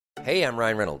Hey, I'm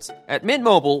Ryan Reynolds. At Mint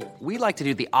Mobile, we like to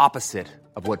do the opposite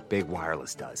of what Big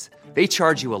Wireless does. They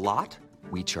charge you a lot,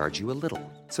 we charge you a little.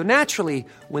 So naturally,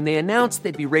 when they announced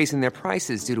they'd be raising their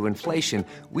prices due to inflation,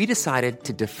 we decided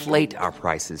to deflate our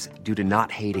prices due to not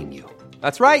hating you.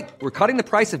 That's right. We're cutting the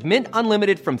price of Mint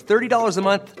Unlimited from $30 a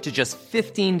month to just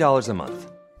 $15 a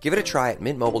month. Give it a try at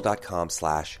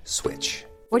mintmobile.com/switch.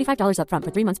 $45 up front for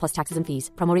 3 months plus taxes and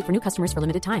fees. Promo rate for new customers for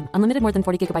limited time. Unlimited more than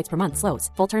 40 gigabytes per month. Slows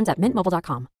full terms at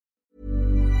mintmobile.com.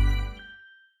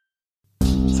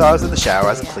 So I was in the shower, I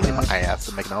was cleaning my ass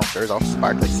and making all sure it's all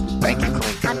sparkly, spanky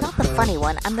clean. I'm not the funny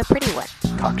one, I'm the pretty one.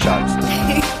 Cock shots.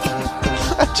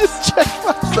 I just checked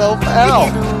myself out.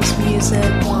 Candles, music,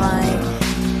 wine,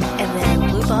 and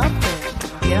then lube up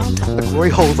and get on top. The glory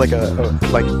hole's like a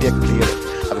dick theater.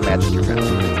 I've imagined your friend.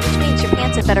 Which means your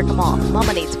pants had better come off.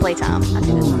 Mama needs playtime.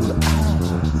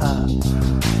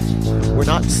 We're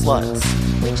not sluts.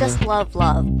 We just love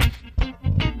love.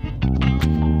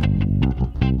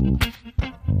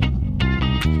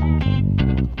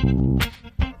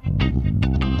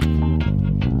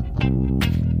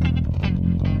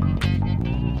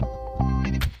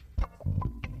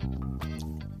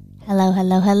 Hello,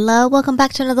 hello, hello. Welcome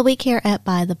back to another week here at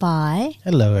By the By.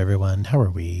 Hello, everyone. How are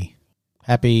we?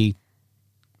 Happy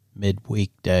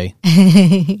midweek day.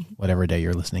 Whatever day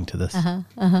you're listening to this. So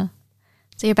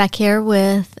you're back here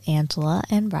with Angela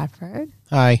and Bradford.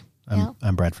 Hi,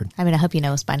 I'm Bradford. I mean, I hope you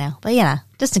know us by now. But yeah,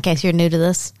 just in case you're new to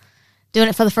this. Doing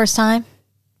it for the first time?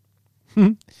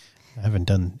 I haven't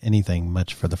done anything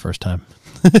much for the first time.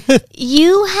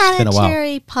 You had a a while.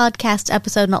 Cherry podcast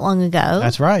episode not long ago.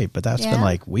 That's right, but that's Yeah. been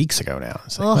like weeks ago now.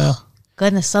 It's like, Oh, well,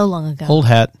 goodness, so long ago. old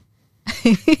hat.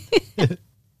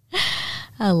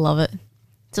 I love it.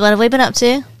 So what have we been up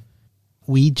to?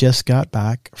 We just got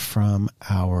back from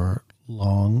our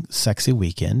long, sexy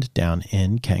weekend down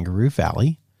in Kangaroo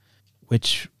Valley,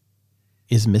 which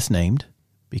is misnamed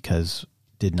because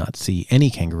did not see any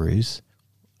kangaroos.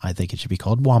 I think it should be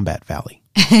called Wombat Valley.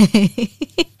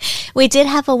 We did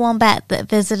have a wombat that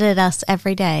visited us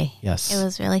every day. Yes. It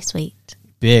was really sweet.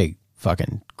 Big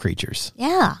fucking creatures.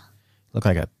 Yeah. Look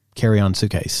like a carry-on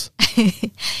suitcase.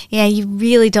 Yeah, you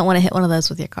really don't want to hit one of those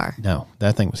with your car. No,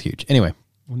 that thing was huge. Anyway,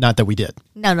 not that we did.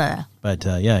 No, no, no. But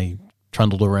yeah, he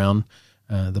trundled around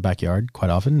the backyard quite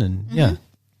often. And yeah.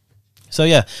 So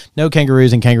yeah, no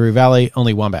kangaroos in Kangaroo Valley,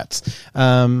 only wombats.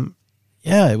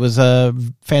 Yeah, it was a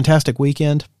fantastic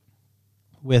weekend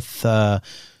with,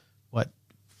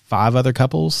 5 other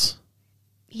couples?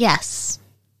 Yes.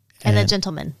 And the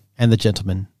gentleman. And the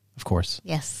gentleman, of course.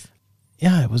 Yes.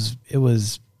 Yeah, it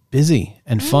was busy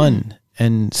and fun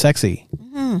and sexy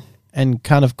and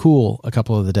kind of cool a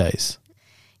couple of the days.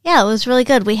 Yeah, it was really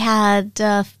good. We had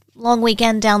a long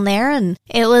weekend down there, and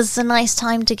it was a nice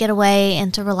time to get away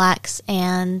and to relax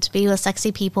and be with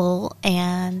sexy people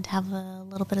and have a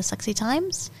little bit of sexy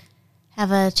times,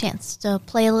 have a chance to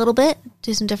play a little bit,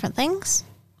 do some different things.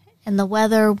 And the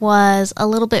weather was a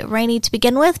little bit rainy to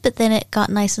begin with, but then it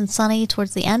got nice and sunny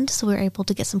towards the end, so we were able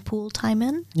to get some pool time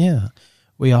in. Yeah.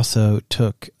 We also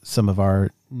took some of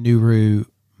our Nuru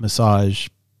massage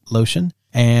lotion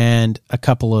and a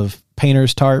couple of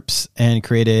painter's tarps and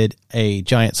created a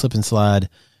giant slip and slide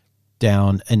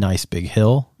down a nice big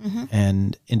hill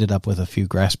and ended up with a few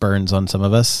grass burns on some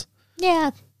of us.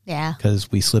 Yeah. Yeah.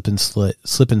 Because we slip and slowed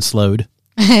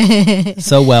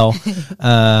so well.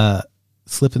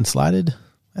 Slip and slided?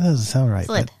 That doesn't sound right.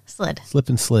 Slid. Slip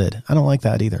and slid. I don't like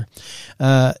that either.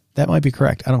 That might be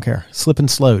correct. I don't care. Slip and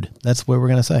slowed. That's what we're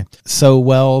going to say. So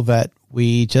well that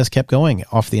we just kept going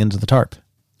off the ends of the tarp.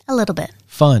 A little bit.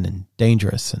 Fun and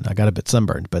dangerous. And I got a bit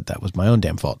sunburned, but that was my own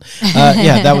damn fault.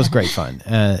 Yeah, that was great fun.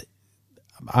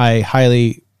 I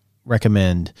highly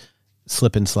recommend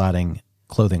slip and sliding,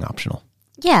 clothing optional.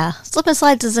 Yeah. Slip and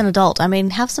slides as an adult. I mean,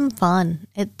 have some fun.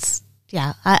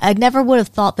 Yeah, I never would have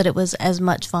thought that it was as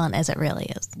much fun as it really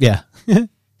is. Yeah.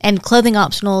 And clothing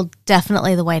optional,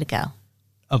 definitely the way to go.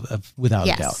 Without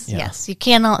a doubt. Yeah. Yes. You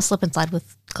cannot slip and slide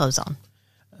with clothes on.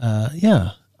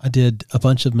 Yeah. I did a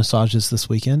bunch of massages this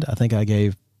weekend. I think I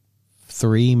gave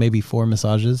 3, maybe 4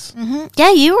 massages. Mm-hmm.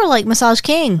 Yeah, you were like massage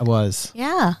king. I was.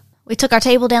 Yeah. We took our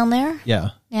table down there.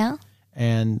 Yeah. Yeah.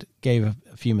 And gave a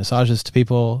few massages to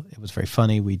people. It was very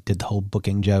funny. We did the whole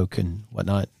booking joke and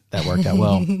whatnot. That worked out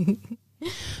well.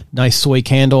 Nice soy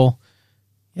candle.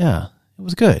 Yeah, it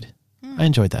was good. I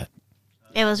enjoyed that.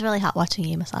 It was really hot watching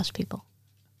you massage people.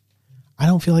 I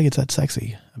don't feel like it's that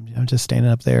sexy. I'm just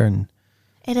standing up there and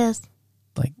It is.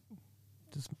 like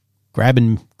just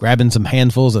grabbing some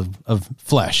handfuls of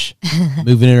flesh,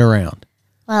 moving it around.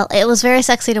 Well, it was very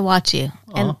sexy to watch you.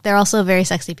 And they're also very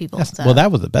sexy people. Yes. So. Well,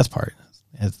 that was the best part.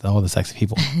 as all the sexy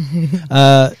people.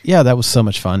 Yeah, that was so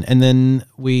much fun. And then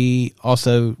we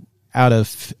also, out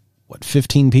of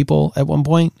 15 people at one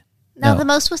point. No, the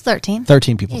most was 13.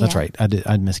 13 people. Yeah, That's yeah. right.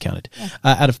 I'd miscounted. Yeah.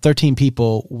 Out of 13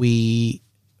 people, we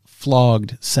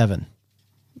flogged 7.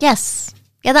 Yes.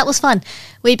 Yeah, that was fun.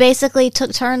 We basically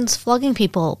took turns flogging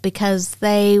people because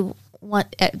they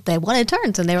wanted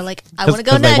turns, and they were like, I want to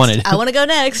go next. I want to go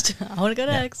next. I want to go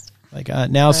next. Like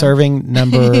now serving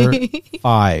number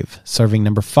 5. Serving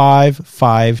number 5.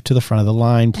 5 to the front of the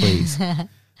line, please.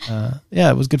 Yeah,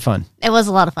 it was good fun. It was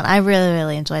a lot of fun. I really,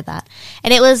 really enjoyed that.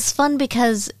 And it was fun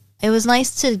because it was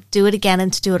nice to do it again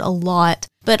and to do it a lot.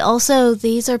 But also,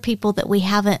 these are people that we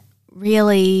haven't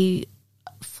really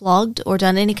flogged or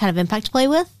done any kind of impact play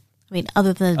with. I mean,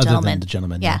 other than the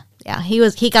gentleman. Yeah.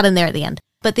 He got in there at the end.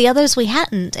 But the others we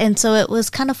hadn't. And so it was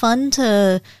kind of fun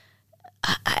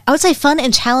I would say fun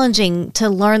and challenging to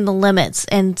learn the limits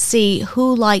and see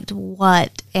who liked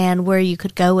what and where you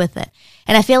could go with it.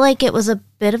 And I feel like it was a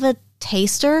bit of a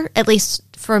taster, at least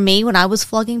for me when I was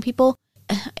flogging people,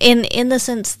 in the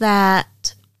sense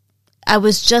that I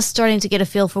was just starting to get a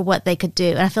feel for what they could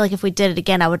do. And I feel like if we did it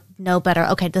again, I would know better,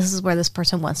 okay, this is where this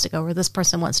person wants to go, or this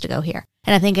person wants to go here.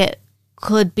 And I think it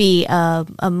could be a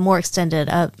more extended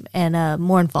and a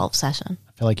more involved session.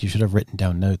 I feel like you should have written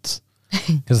down notes.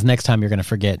 Because next time you're going to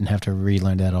forget and have to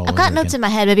relearn that all over I've got notes in my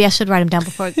head. Maybe I should write them down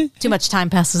before too much time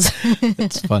passes.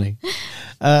 It's funny.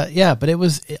 Yeah, but it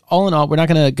was, all in all, we're not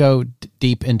going to go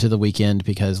deep into the weekend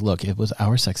because, look, it was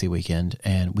our sexy weekend,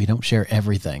 and we don't share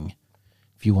everything.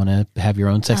 If you want to have your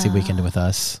own sexy weekend with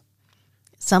us.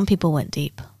 Some people went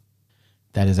deep.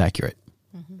 That is accurate.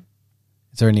 Mm-hmm.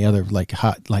 Is there any other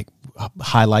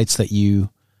highlights that you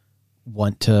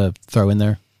want to throw in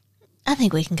there? I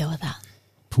think we can go with that.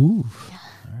 Ooh. Yeah.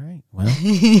 All right. Well,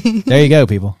 there you go,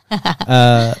 people.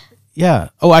 Yeah.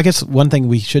 Oh, I guess one thing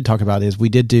we should talk about is we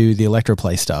did do the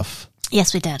electroplay stuff.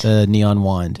 Yes, we did. The neon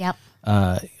wand. Yep.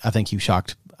 I think you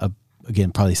shocked,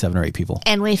 again, probably 7 or 8 people.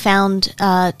 And we found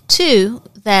 2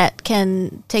 that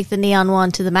can take the neon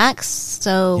wand to the max.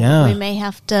 So we may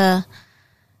have to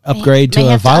upgrade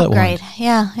to a violet wand.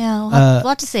 Yeah. We'll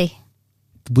have to see.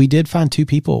 We did find 2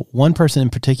 people. One person in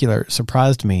particular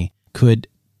surprised me, could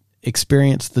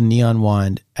experience the neon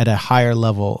wand at a higher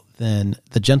level than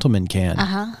the gentleman can.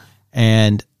 Uh-huh.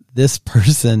 And this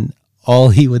person, all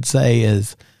he would say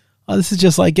is, oh, this is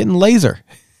just like getting laser.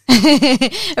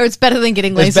 Or it's better than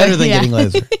getting laser. It's better than getting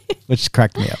laser, which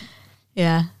cracked me up.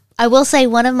 Yeah. I will say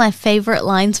one of my favorite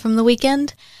lines from the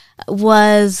weekend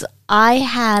was I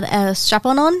had a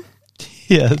strap-on on.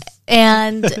 Yes.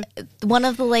 And one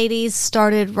of the ladies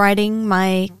started riding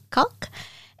my cock,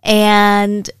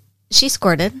 and she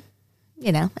squirted,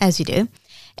 as you do.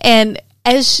 And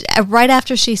right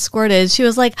after she squirted, she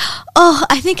was like, "Oh,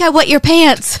 I think I wet your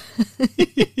pants."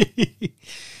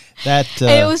 That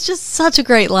it was just such a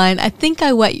great line. I think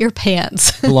I wet your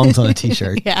pants. Belongs on a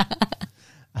T-shirt. Yeah.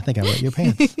 I think I wet your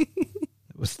pants.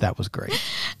 That was great.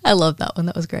 I love that one.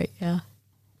 That was great. Yeah.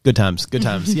 Good times.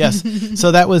 Yes.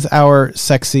 So that was our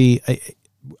sexy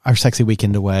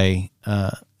weekend away.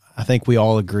 I think we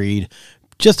all agreed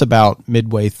just about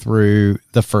midway through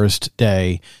the first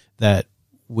day that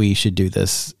we should do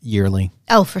this yearly.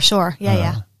 Oh, for sure.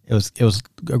 Yeah. It was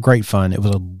a great fun. It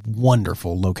was a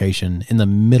wonderful location in the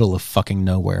middle of fucking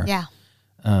nowhere. Yeah.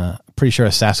 Pretty sure a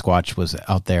Sasquatch was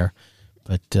out there,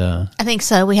 but I think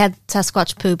so. We had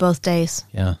Sasquatch poo both days.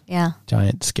 Yeah. Yeah.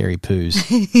 Giant scary poos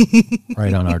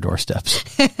right on our doorsteps.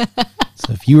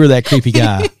 So if you were that creepy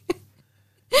guy,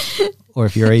 or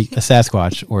if you're a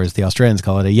Sasquatch, or as the Australians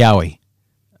call it, a Yowie,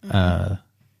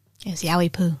 it's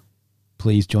Yowie poo.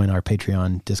 Please join our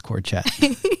Patreon Discord chat.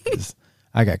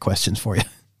 I got questions for you.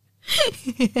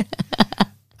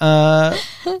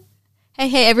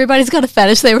 Hey, everybody's got a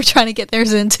fetish they were trying to get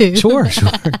theirs into. Sure.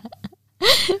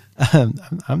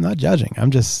 I'm not judging.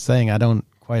 I'm just saying I don't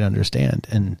quite understand.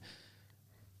 And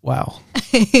wow,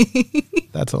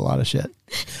 that's a lot of shit.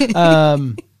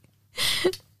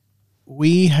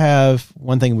 We have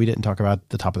one thing we didn't talk about at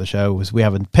the top of the show was we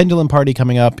have a pendulum party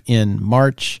coming up in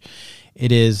March.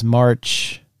 It is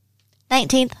March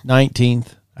 19th.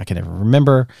 I can never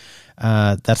remember.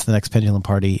 That's the next pendulum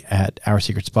party at Our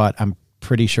Secret Spot. I'm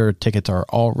pretty sure tickets are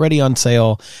already on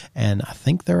sale, and I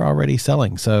think they're already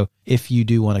selling. So if you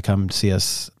do want to come see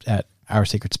us at Our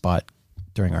Secret Spot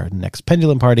during our next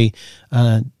pendulum party,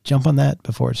 jump on that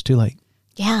before it's too late.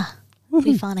 Yeah. It'll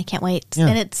be fun. I can't wait. Yeah.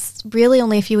 And it's really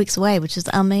only a few weeks away, which is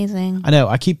amazing. I know.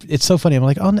 It's so funny. I'm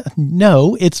like, oh,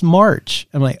 no, it's March.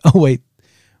 I'm like, oh, wait,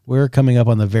 we're coming up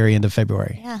on the very end of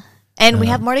February. Yeah. And we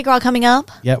have Mardi Gras coming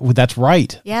up. Yeah, well, that's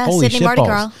right. Yeah, Holy Sydney Mardi shitballs.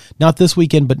 Gras. Not this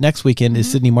weekend, but next weekend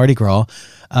is Sydney Mardi Gras.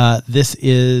 This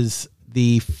is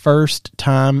the first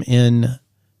time in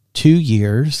 2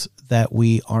 years that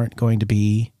we aren't going to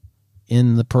be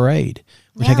in the parade.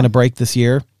 We're taking a break this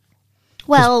year.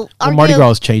 Well, Mardi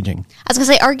Gras is changing. I was going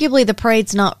to say, arguably, the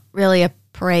parade's not really a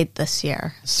parade this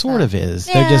year. Sort of is.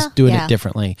 Yeah, They're just doing it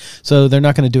differently. So they're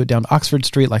not going to do it down Oxford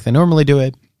Street like they normally do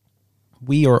it.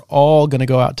 We are all going to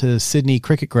go out to Sydney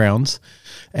Cricket Grounds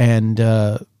and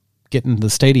get in the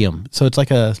stadium. So it's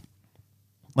like a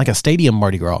stadium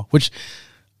Mardi Gras, which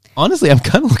honestly I'm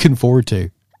kind of looking forward to.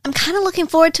 I'm kind of looking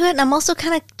forward to it, and I'm also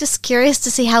kind of just curious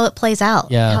to see how it plays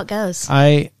out, how it goes.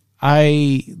 I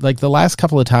like the last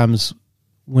couple of times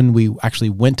when we actually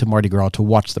went to Mardi Gras to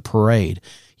watch the parade,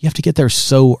 you have to get there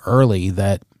so early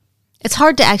that it's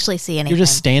hard to actually see anything. you're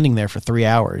just standing there for 3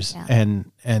 hours,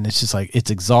 and it's just like, it's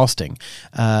exhausting.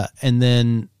 And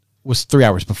then was 3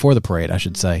 hours before the parade, I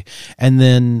should say. And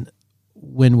then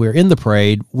when we're in the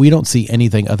parade, we don't see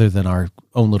anything other than our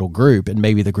own little group and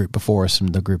maybe the group before us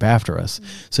and the group after us.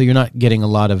 So you're not getting a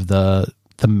lot of the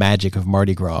magic of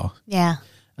Mardi Gras. Yeah.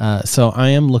 So I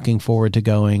am looking forward to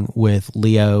going with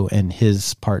Leo and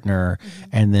his partner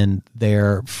and then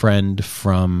their friend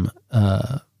from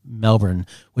Melbourne,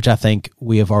 which I think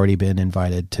we have already been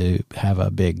invited to have a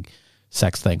big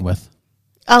sex thing with.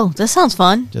 Oh, this sounds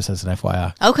fun. Just as an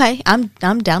FYI. Okay,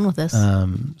 I'm down with this.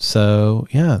 So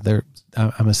yeah,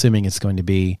 I'm assuming it's going to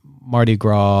be Mardi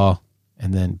Gras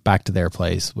and then back to their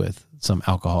place with some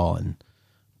alcohol and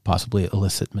possibly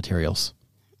illicit materials.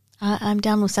 I'm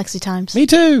down with sexy times. Me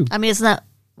too. I mean, isn't that,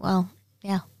 well,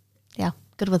 yeah,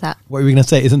 good with that. What were you going to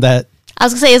say? Isn't that? I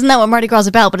was going to say, isn't that what Mardi Gras is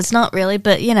about? But it's not really,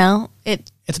 but you know,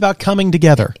 It's about coming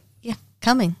together. Yeah,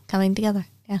 coming together.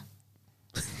 Yeah.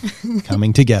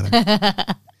 Coming together.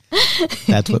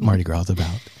 That's what Mardi Gras is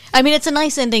about. I mean, it's a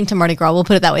nice ending to Mardi Gras. We'll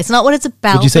put it that way. It's not what it's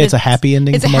about. Would you say it's a happy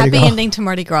ending to Mardi Gras? It's a happy ending to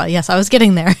Mardi Gras. Yes, I was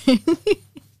getting there.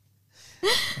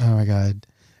 Oh my God.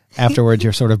 Afterwards,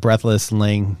 you're sort of breathless and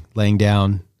laying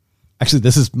down. Actually,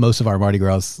 this is most of our Mardi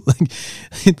Gras,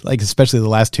 like especially the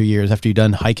last 2 years after you've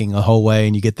done hiking a whole way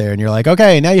and you get there and you're like,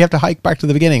 okay, now you have to hike back to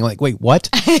the beginning. Like, wait, what?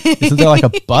 Isn't there like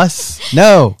a bus?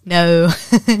 No.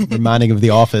 Reminding of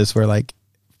The Office where like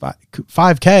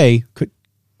 5K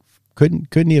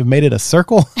couldn't you have made it a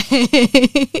circle?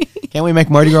 Can't we make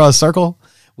Mardi Gras a circle?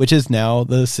 Which is now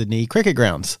the Sydney Cricket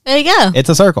Grounds. There you go. It's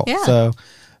a circle. Yeah. So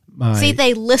see,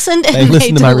 they listened and they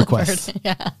listened to my delivered. request.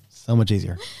 Yeah. So much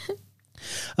easier.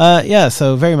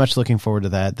 So very much looking forward to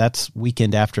that. That's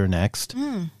weekend after next,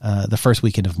 the first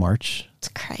weekend of March. It's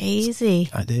crazy.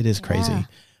 It is crazy.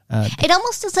 It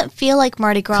almost doesn't feel like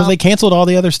Mardi Gras Because they canceled all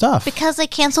the other stuff. because they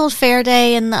canceled Fair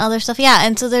Day and the other stuff. Yeah,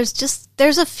 and so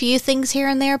there's a few things here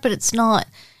and there, but it's not.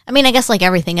 I mean, I guess like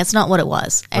everything, it's not what it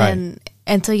was. And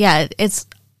so yeah, it's.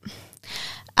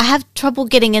 I have trouble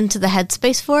getting into the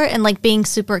headspace for it and like being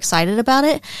super excited about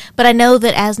it. But I know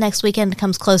that as next weekend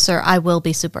comes closer, I will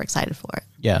be super excited for it.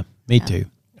 Yeah, me too.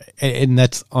 And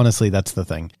that's honestly, that's the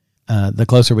thing. The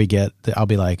closer we get, I'll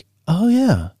be like, oh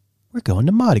yeah, we're going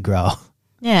to Mardi Gras.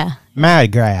 Yeah. Mardi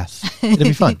Gras. It'll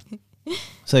be fun.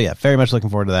 So yeah, very much looking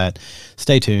forward to that.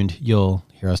 Stay tuned. You'll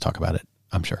hear us talk about it,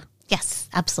 I'm sure. Yes,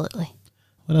 absolutely.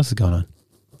 What else is going on?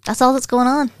 That's all that's going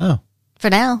on Oh, for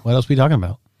now. what else are we talking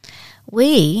about?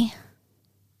 We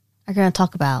are going to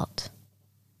talk about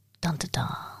dun dun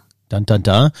dun Dun dun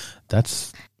dun.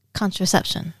 That's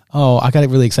contraception. Oh, I got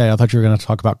really excited. I thought you were going to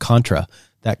talk about Contra,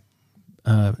 that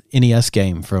NES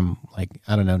game from, like,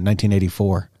 I don't know,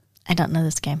 1984. I don't know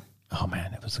this game. Oh,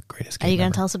 man, it was the greatest game Are you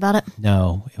going to tell us about it?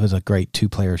 No, it was a great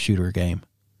two-player shooter game.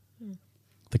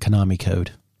 The Konami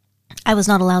code. I was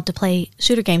not allowed to play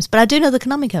shooter games, but I do know the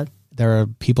Konami code. There are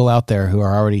people out there who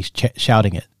are already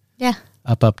shouting it. Yeah.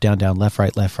 Up, down, left,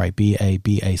 right,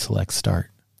 BA, select,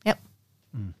 start. Yep.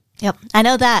 Yep. I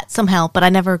know that somehow, but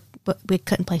we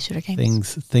couldn't play shooter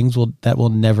games. Things will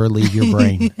never leave your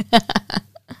brain.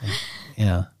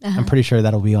 Yeah. I'm pretty sure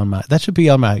that should be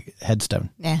on my headstone.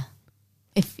 Yeah.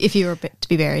 If you were to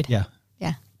be buried. Yeah.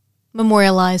 Yeah.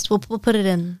 Memorialized. We'll put it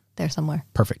in there somewhere.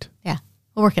 Perfect. Yeah.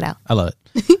 We'll work it out. I love it.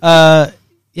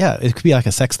 Yeah, it could be like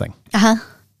a sex thing. Uh-huh.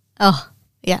 Oh,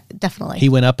 yeah, definitely. He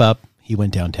went up, he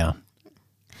went downtown.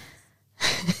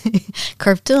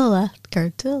 Curve to the left,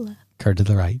 curve to the left. Curve to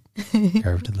the right,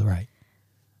 curve to the right.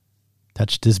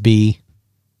 Touched his B,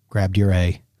 grabbed your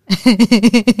A.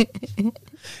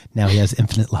 Now he has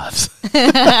infinite loves.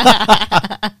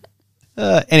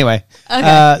 Anyway,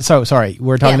 okay. So sorry,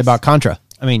 we're talking about Contra.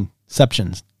 I mean,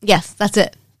 Ceptions. Yes, that's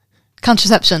it.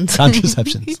 Contraceptions.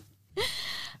 Contraceptions.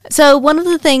 So one of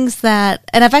the things that,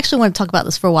 and I've actually wanted to talk about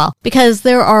this for a while, because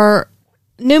there are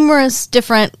numerous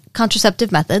different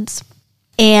contraceptive methods,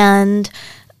 and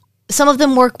some of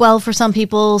them work well for some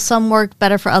people, some work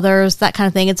better for others, that kind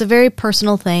of thing. It's a very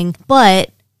personal thing,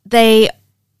 but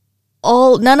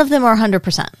none of them are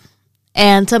 100%.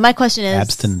 And so my question is...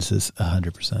 Abstinence is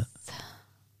 100%.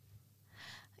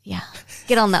 Yeah.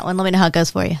 Get on that one. Let me know how it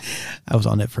goes for you. I was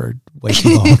on it for way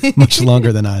too long, much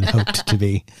longer than I'd hoped to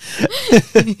be.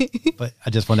 But I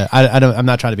just want to, I'm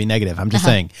not trying to be negative. I'm just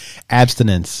saying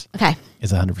abstinence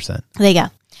is 100%. There you go.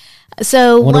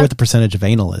 So I wonder what the percentage of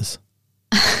anal is.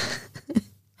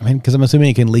 I mean, because I'm assuming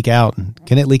it can leak out.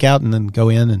 Can it leak out and then go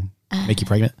in and make you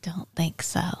pregnant? Don't think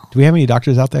so. Do we have any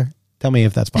doctors out there? Tell me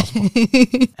if that's possible.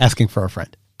 Asking for a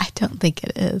friend. I don't think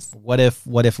it is. What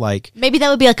if like... Maybe that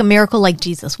would be like a miracle like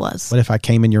Jesus was. What if I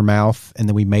came in your mouth and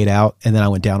then we made out and then I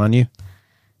went down on you?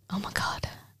 Oh my God.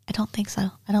 I don't think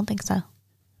so.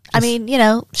 I mean,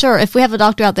 sure, if we have a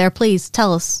doctor out there, please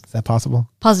tell us. Is that possible?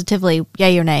 Positively,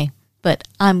 yay or nay. But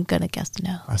I'm going to guess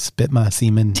no. I spit my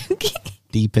semen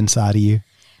deep inside of you.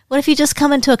 What if you just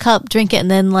come into a cup, drink it,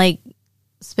 and then like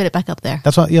spit it back up there?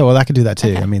 That's what. Yeah, well, I could do that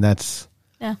too. Okay. I mean, that's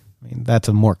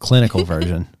a more clinical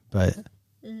version, but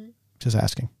just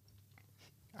asking.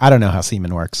 I don't know how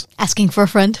semen works. Asking for a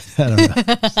friend. I don't know.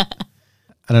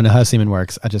 I don't know how semen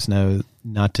works. I just know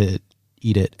not to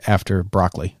eat it after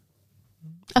broccoli.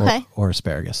 Okay. Or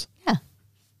asparagus. Yeah.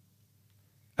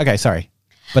 Okay, sorry.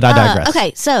 But I digress.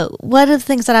 Okay, so one of the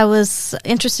things that I was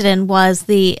interested in was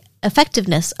the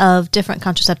effectiveness of different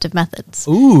contraceptive methods.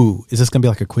 Ooh, is this going to be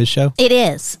like a quiz show? It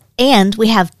is. And we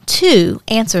have 2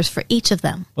 answers for each of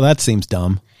them. Well, that seems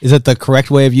dumb. Is it the correct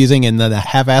way of using it and the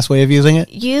half-ass way of using it?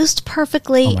 Used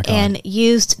perfectly and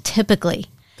used typically.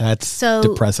 That's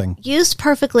depressing. Used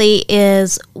perfectly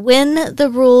is when the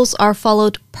rules are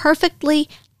followed perfectly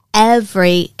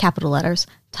every, capital letters,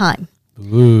 time.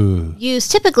 Ooh.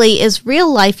 Used typically is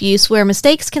real life use where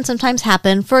mistakes can sometimes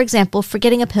happen. For example,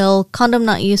 forgetting a pill, condom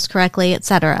not used correctly,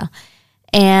 etc.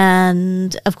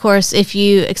 And of course, if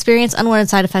you experience unwanted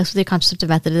side effects with your contraceptive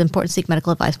method, it's important to seek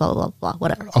medical advice, blah, blah, blah, blah,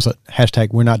 whatever. Also,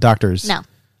 hashtag we're not doctors. No.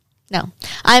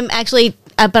 I'm actually,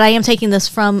 but I am taking this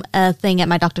from a thing at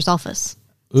my doctor's office.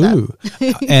 Ooh.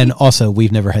 And also,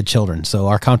 we've never had children, so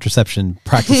our contraception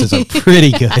practices are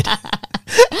pretty good.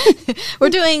 We're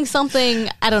doing something,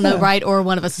 I don't know, right? Or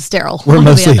one of us is sterile. We're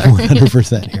mostly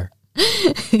 100% here.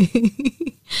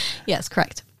 Yes,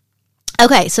 correct.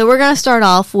 Okay, so we're going to start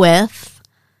off with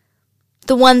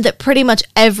the one that pretty much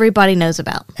everybody knows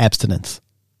about. Abstinence.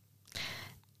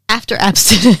 After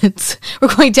abstinence,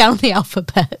 we're going down the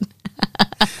alphabet.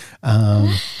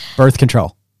 Birth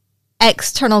control.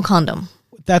 External condom.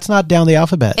 That's not down the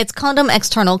alphabet. It's condom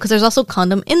external because there's also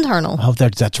condom internal. Oh,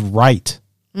 that's right.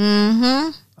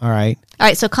 Mm-hmm. All right. All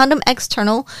right, so condom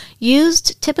external,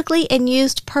 used typically and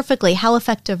used perfectly. How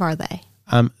effective are they?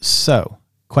 So,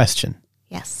 question.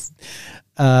 Yes.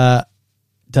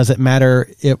 Does it matter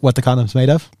what the condom's made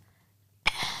of?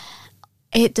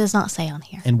 It does not say on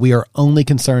here. And we are only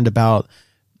concerned about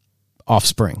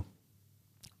offspring.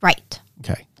 Right.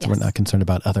 Okay. So Yes. we're not concerned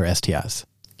about other STIs.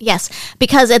 Yes,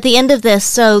 because at the end of this,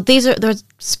 so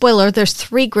there's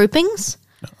 3 groupings.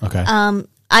 Okay.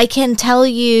 I can tell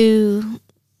you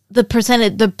the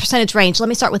percentage range. Let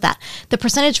me start with that. The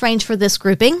percentage range for this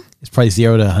grouping. It's probably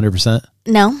 0 to 100%.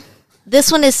 No.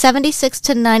 This one is 76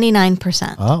 to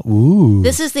 99%. Oh, ooh.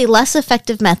 This is the less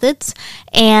effective methods.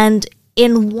 And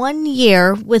in 1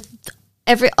 year, with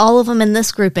all of them in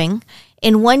this grouping,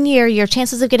 in 1 year, your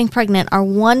chances of getting pregnant are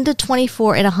 1 to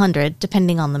 24 in 100,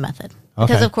 depending on the method.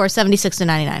 Because, Okay. of course, 76 to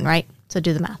 99, right? So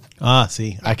do the math.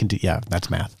 See, I can do, that's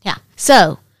math. Yeah.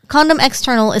 So condom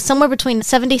external is somewhere between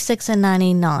 76 and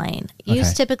 99. Used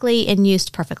Okay. typically and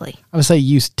used perfectly. I would say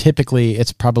used typically,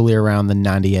 it's probably around the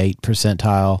 98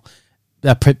 percentile.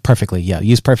 Perfectly, yeah.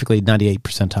 Used perfectly, 98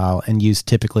 percentile, and used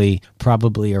typically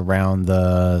probably around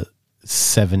the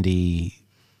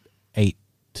 78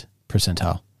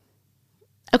 percentile.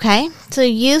 Okay. So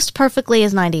used perfectly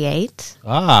is 98.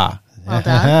 Well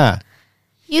done.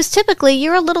 Used typically,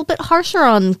 you're a little bit harsher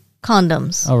on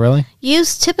condoms. Oh, really?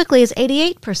 Used typically is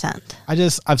 88%.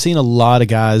 I've seen a lot of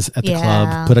guys at the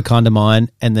club put a condom on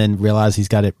and then realize he's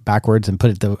got it backwards and put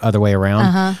it the other way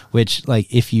around, which,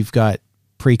 like, if you've got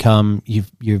pre-cum,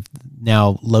 you've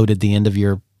now loaded the end of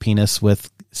your penis with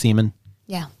semen,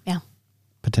 Yeah.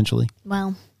 potentially,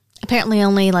 Well, apparently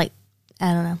only 12%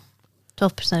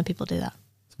 of people do that.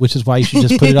 which is why you should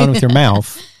just put it on with your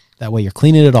mouth. That way you're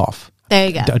cleaning it off. There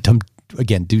you go.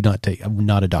 Again, do not take, I'm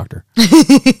not a doctor. But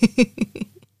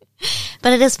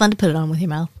it is fun to put it on with your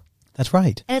mouth. That's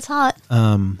right. And it's hot.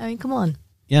 I mean, come on.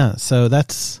 Yeah. So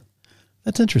that's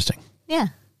interesting. Yeah.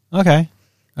 Okay.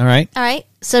 All right. All right.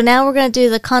 So now we're going to do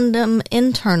the condom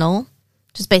internal,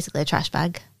 which is basically a trash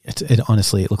bag. It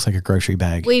honestly, it looks like a grocery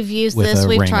bag. We've used with this. a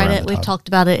We've ring tried around it. the We've top. talked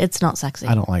about it. It's not sexy.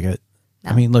 I don't like it.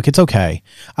 No. I mean, look, it's okay.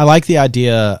 I like the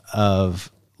idea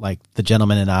of like the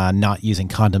gentleman and I not using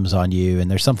condoms on you,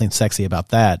 and there's something sexy about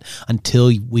that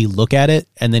until we look at it,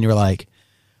 and then you're like,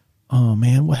 oh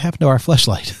man, what happened to our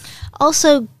fleshlight?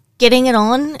 Also, getting it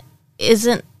on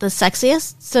isn't the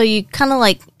sexiest. So you kind of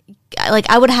like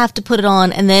I would have to put it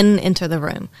on and then enter the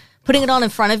room. Putting it on in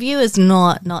front of you is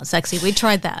not sexy. We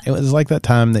tried that. It was like that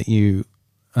time that you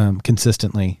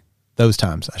consistently, those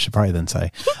times, I should probably then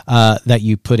say, that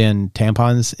you put in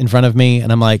tampons in front of me,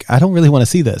 and I'm like, I don't really want to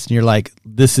see this. And you're like,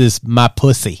 this is my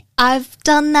pussy. I've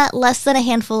done that less than a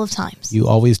handful of times. You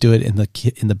always do it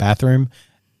in the bathroom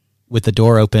with the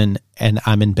door open, and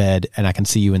I'm in bed, and I can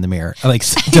see you in the mirror. Like,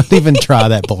 don't even try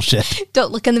that bullshit.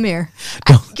 Don't look in the mirror.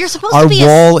 You're supposed Our to be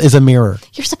wall is a mirror.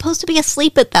 You're supposed to be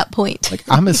asleep at that point. Like,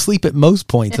 I'm asleep at most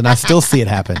points, and I still see it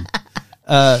happen.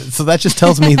 So that just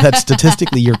tells me that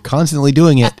statistically you're constantly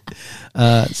doing it.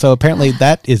 So apparently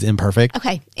that is imperfect.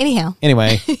 Okay. Anyhow.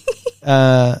 Anyway,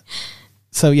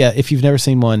 so yeah, if you've never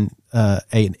seen one,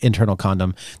 an internal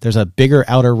condom, there's a bigger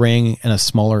outer ring and a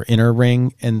smaller inner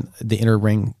ring, and the inner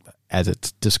ring, as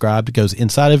it's described, goes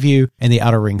inside of you, and the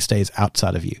outer ring stays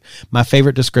outside of you. My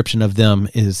favorite description of them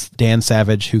is Dan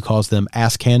Savage, who calls them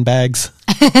ass can bags,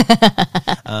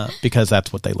 because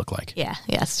that's what they look like. Yeah,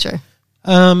 it's true.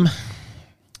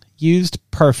 Used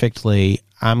perfectly,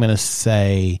 I'm going to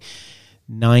say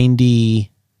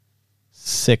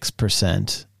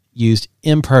 96%. Used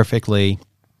imperfectly,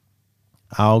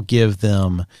 I'll give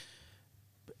them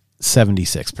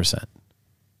 76%.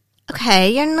 Okay,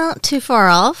 you're not too far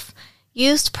off.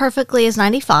 Used perfectly is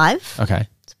 95. Okay.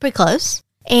 It's pretty close.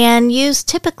 And used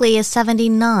typically is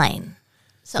 79.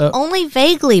 So only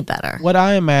vaguely better. What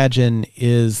I imagine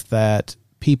is that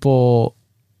people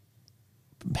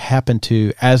happen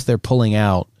to, as they're pulling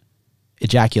out,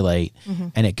 ejaculate,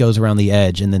 and it goes around the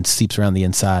edge and then seeps around the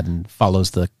inside and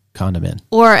follows the condom in.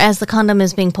 Or as the condom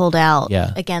is being pulled out.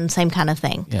 Yeah. Again, same kind of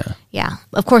thing. Yeah. Yeah.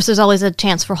 Of course, there's always a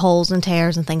chance for holes and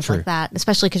tears and things True. like that,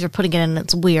 especially because you're putting it in and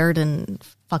it's weird and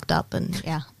fucked up and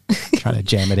yeah. Trying to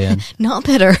jam it in. Not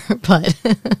bitter, but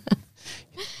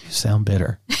You sound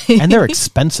bitter. And they're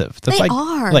expensive. That's They like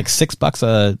are. like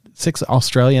 $6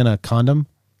 Australian a condom.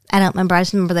 I don't remember. I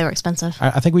just remember they were expensive.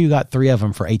 I think we got 3 of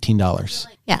them for $18.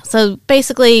 Yeah. So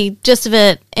basically, gist of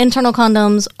it, internal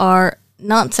condoms are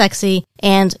not sexy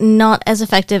and not as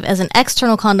effective as an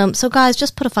external condom. So guys,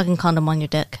 just put a fucking condom on your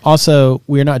dick. Also,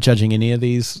 we're not judging any of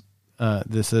these.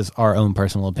 This is our own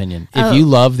personal opinion. If you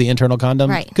love the internal condom,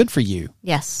 Right. good for you.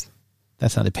 Yes.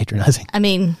 That sounded patronizing, I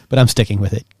mean, but I'm sticking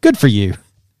with it. Good for you.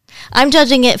 I'm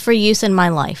judging it for use in my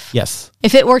life. Yes.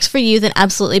 If it works for you, then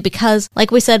absolutely, because like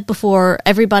we said before,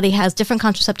 everybody has different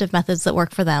contraceptive methods that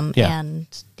work for them. Yeah. And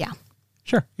yeah.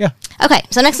 Sure. Yeah. Okay.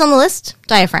 So next on the list,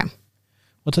 diaphragm.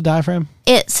 What's a diaphragm?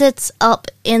 It sits up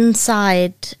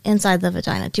inside the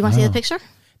vagina. Do you want to see the picture?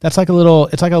 That's like a little.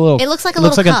 It's like a little. It looks like a it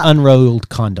looks little like cup. an unrolled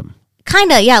condom.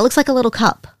 Kinda. Yeah. It looks like a little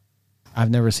cup.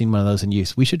 I've never seen one of those in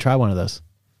use. We should try one of those.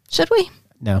 Should we?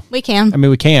 No. We can. I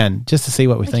mean, we can just to see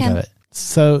what we think can. of it.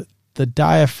 So the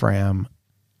diaphragm,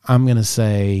 I'm going to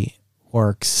say,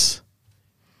 works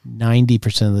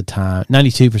 90% of the time,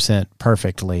 92%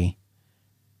 perfectly,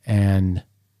 and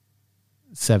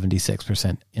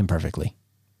 76% imperfectly.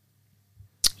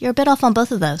 You're a bit off on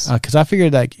both of those. Because I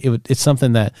figured like it's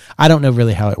something that I don't know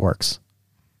really how it works.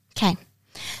 Okay.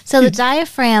 So the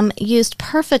diaphragm used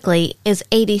perfectly is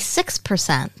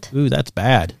 86%. Ooh, that's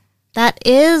bad. That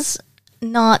is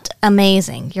not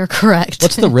amazing. You're correct.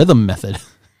 What's the rhythm method?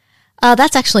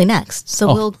 That's actually next.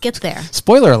 So we'll get there.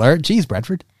 Spoiler alert. Geez,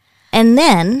 Bradford. And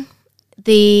then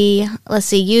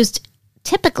used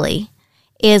typically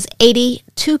is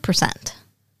 82%.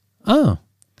 Oh,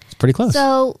 it's pretty close.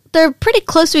 So they're pretty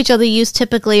close to each other, used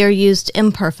typically or used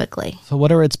imperfectly. So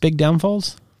what are its big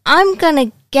downfalls? I'm going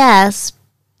to guess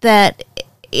that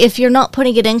if you're not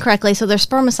putting it in correctly, so there's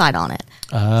spermicide on it.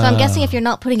 So I'm guessing if you're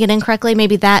not putting it in correctly,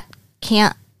 maybe that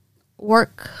can't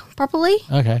work properly.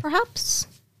 Okay. Perhaps.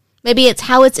 Maybe it's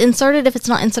how it's inserted if it's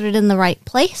not inserted in the right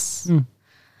place.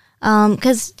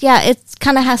 Because, yeah, it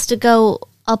kind of has to go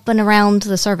up and around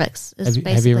the cervix.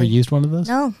 Have you ever used one of those?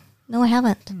 No, I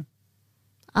haven't.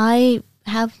 I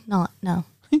have not, no.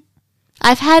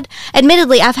 I've had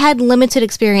limited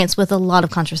experience with a lot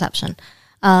of contraception.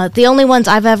 The only ones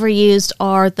I've ever used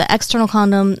are the external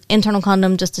condom, internal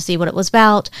condom, just to see what it was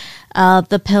about,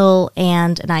 the pill,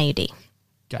 and an IUD.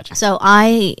 Gotcha. So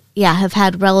I have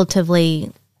had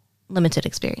relatively limited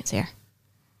experience here.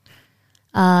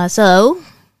 So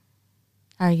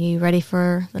Are you ready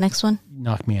for the next one?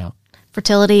 Knock me out.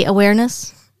 Fertility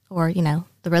awareness, or, the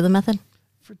rhythm method.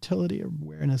 Fertility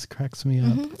awareness cracks me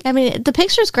up. I mean, the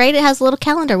picture's great. It has a little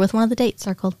calendar with one of the dates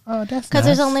circled. Oh, that's Because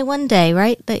there's only one day,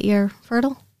 right, that you're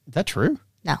fertile? Is that true?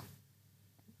 No.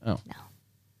 Oh. No.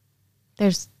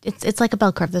 It's like a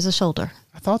bell curve. There's a shoulder.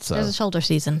 I thought so. There's a shoulder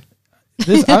season.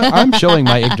 I'm showing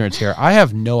my ignorance here. I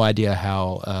have no idea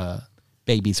how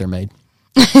babies are made.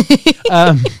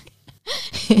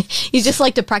 You just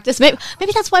like to practice. Maybe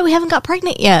that's why we haven't got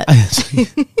pregnant yet.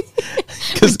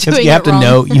 Because doing you have it to wrong.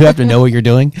 know. You have to know what you're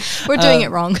doing. We're doing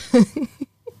it wrong.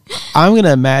 I'm going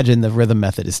to imagine the rhythm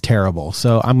method is terrible.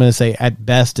 So I'm going to say at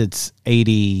best it's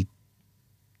 82%,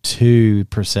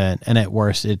 and at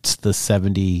worst it's the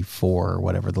 74 or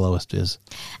whatever the lowest is.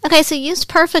 Okay, so used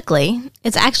perfectly,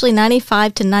 it's actually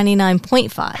 95 to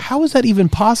 99.5. How is that even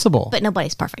possible? But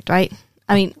nobody's perfect, right?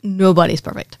 I mean, nobody's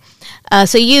perfect.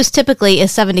 So used typically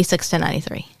is 76 to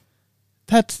 93.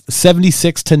 That's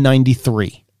 76 to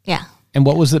 93. Yeah. And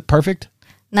what was it perfect?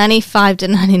 95 to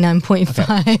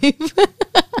 99.5.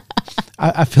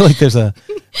 I feel like there's I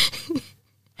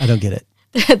don't get it.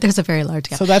 There's a very large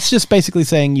gap. So that's just basically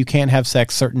saying you can't have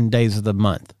sex certain days of the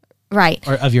month. Right.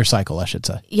 Or of your cycle, I should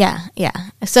say. Yeah, yeah.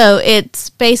 So it's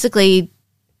basically,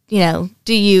 do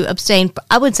you abstain?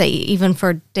 I would say even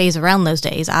for days around those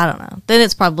days. I don't know. Then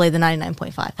it's probably the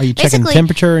 99.5. Are you checking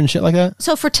temperature and shit like that?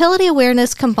 So fertility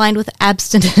awareness combined with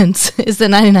abstinence is the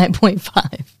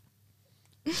 99.5.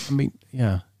 I mean,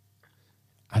 yeah.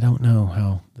 I don't know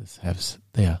how this has.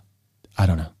 Yeah. I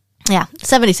don't know. Yeah.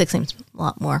 76 seems a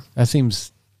lot more. That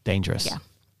seems dangerous. Yeah.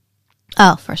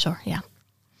 Oh, for sure. Yeah.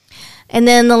 And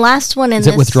then the last one in Is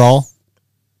it withdrawal?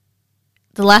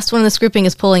 The last one in this grouping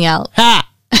is pulling out. Ha!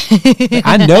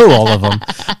 I know all of them.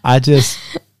 I just.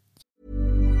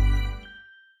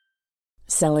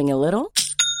 Selling a little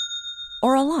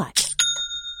or a lot?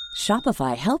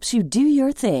 Shopify helps you do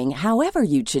your thing however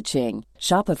you cha-ching.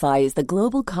 Shopify is the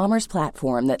global commerce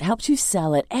platform that helps you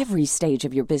sell at every stage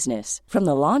of your business. From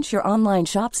the launch your online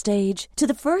shop stage to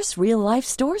the first real life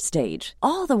store stage,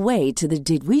 all the way to the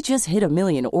did we just hit a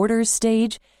million orders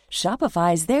stage.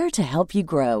 Shopify is there to help you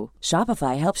grow.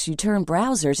 Shopify helps you turn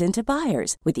browsers into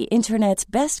buyers with the internet's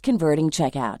best converting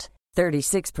checkout.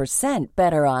 36%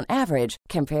 better on average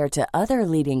compared to other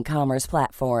leading commerce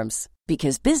platforms.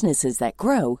 Because businesses that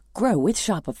grow, grow with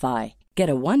Shopify. Get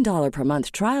a $1 per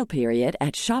month trial period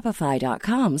at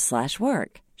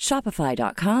shopify.com/work.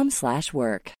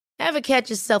 Shopify.com/work. Ever catch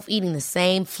yourself eating the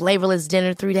same flavorless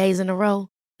dinner 3 days in a row?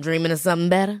 Dreaming of something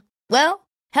better? Well,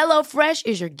 HelloFresh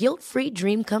is your guilt-free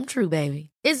dream come true,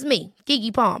 baby. It's me,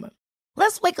 Keke Palmer.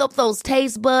 Let's wake up those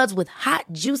taste buds with hot,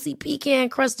 juicy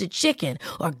pecan-crusted chicken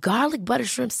or garlic butter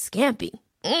shrimp scampi.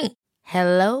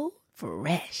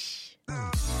 HelloFresh.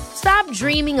 Stop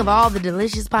dreaming of all the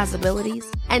delicious possibilities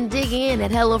and dig in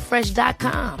at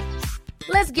HelloFresh.com.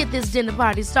 Let's get this dinner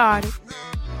party started.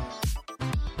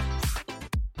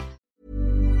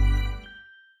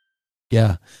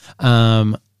 Yeah.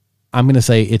 I'm going to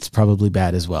say it's probably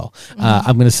bad as well.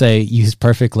 I'm going to say used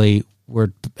perfectly,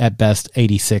 we're at best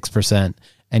 86%,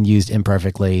 and used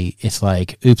imperfectly, it's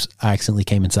like, oops, I accidentally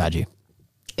came inside you.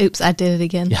 Oops, I did it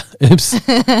again. Yeah. Oops.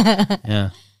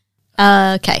 Yeah.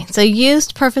 Okay, so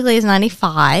used perfectly is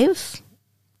 95.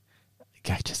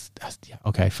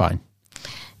 Okay, fine.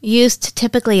 Used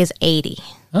typically is 80.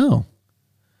 Oh.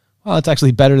 Well, it's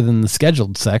actually better than the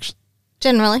scheduled sex.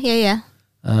 Generally, yeah.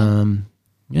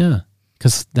 Yeah.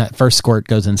 Because that first squirt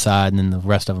goes inside and then the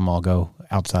rest of them all go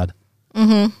outside.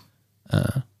 Mm-hmm.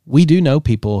 We do know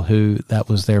people who that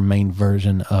was their main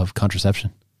version of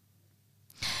contraception.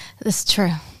 That's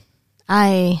true.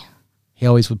 He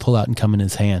always would pull out and come in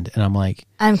his hand. And I'm like...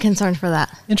 I'm concerned for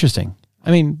that. Interesting. I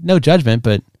mean, no judgment,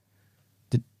 but...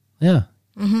 yeah.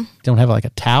 Mm-hmm. Don't have like a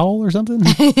towel or something?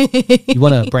 You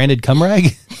want a branded cum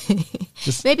rag?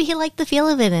 Maybe he liked the feel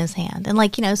of it in his hand and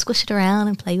squish it around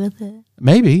and play with it.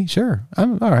 Maybe, sure.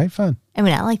 I'm all right, fine. I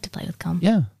mean, I like to play with cum.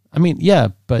 Yeah. I mean, yeah,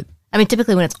 but... I mean,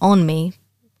 typically when it's on me,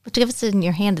 but if it's in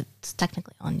your hand, it's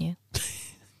technically on you.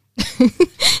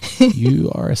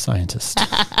 You are a scientist.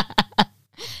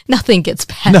 Nothing gets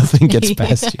past Nothing me. gets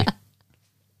past you.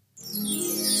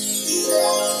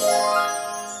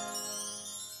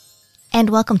 And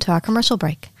welcome to our commercial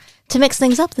break. To mix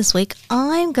things up this week,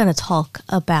 I'm going to talk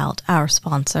about our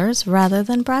sponsors rather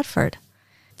than Bradford.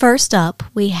 First up,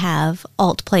 we have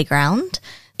Alt Playground.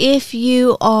 If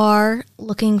you are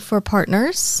looking for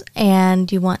partners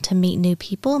and you want to meet new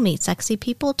people, meet sexy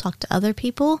people, talk to other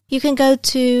people, you can go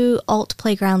to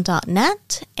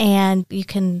altplayground.net and you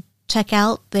can check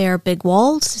out their big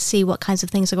walls to see what kinds of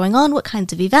things are going on, what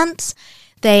kinds of events.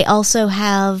 They also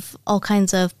have all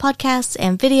kinds of podcasts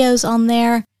and videos on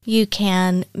there. You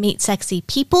can meet sexy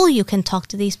people. You can talk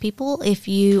to these people. If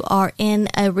you are in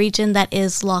a region that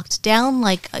is locked down,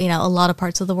 like, a lot of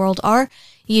parts of the world are,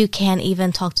 you can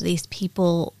even talk to these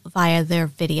people via their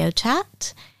video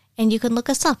chat. And you can look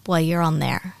us up while you're on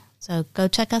there. So go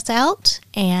check us out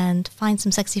and find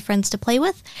some sexy friends to play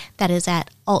with. That is at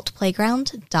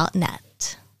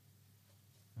altplayground.net.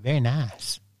 Very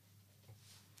nice.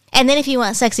 And then if you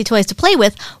want sexy toys to play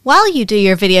with while you do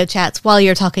your video chats, while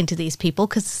you're talking to these people,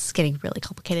 because this is getting really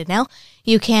complicated now,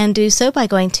 you can do so by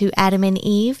going to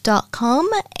adamandeve.com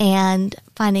and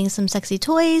finding some sexy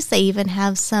toys. They even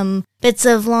have some bits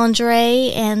of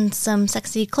lingerie and some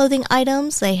sexy clothing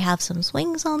items. They have some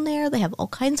swings on there. They have all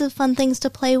kinds of fun things to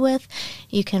play with.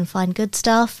 You can find good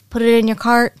stuff, put it in your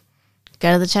cart,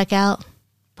 go to the checkout,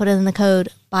 put in the code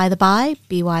BYTHEBI,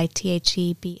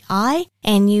 BYTHEBI,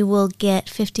 and you will get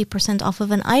 50% off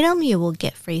of an item. You will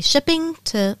get free shipping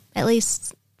to at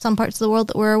least some parts of the world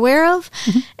that we're aware of.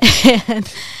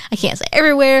 And I can't say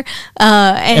everywhere.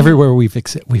 And everywhere we've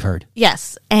heard.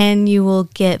 Yes, and you will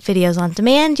get videos on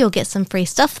demand. You'll get some free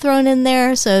stuff thrown in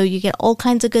there, so you get all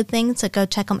kinds of good things. So go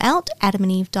check them out,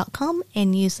 adamandeve.com,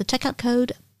 and use the checkout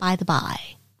code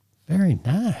BYTHEBI. Very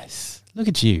nice. Look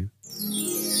at you.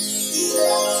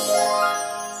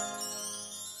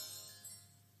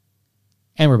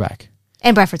 And we're back.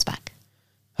 And Bradford's back.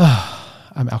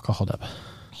 I'm alcoholed up.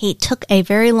 He took a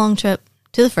very long trip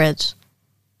to the fridge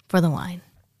for the wine.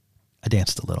 I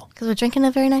danced a little. Because we're drinking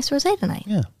a very nice rosé tonight.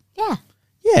 Yeah. Yeah.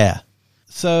 Yeah.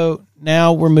 So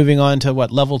now we're moving on to what,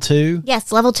 level 2?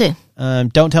 Yes, level 2.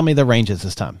 Don't tell me the ranges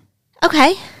this time.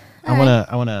 Okay. I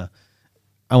want to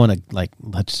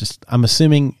I'm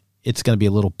assuming it's going to be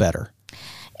a little better.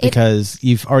 Because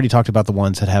you've already talked about the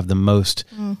ones that have the most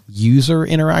user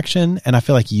interaction, and I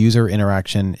feel like user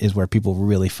interaction is where people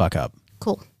really fuck up.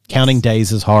 Cool. Counting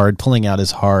days is hard. Pulling out is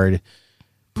hard.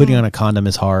 Putting on a condom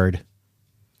is hard.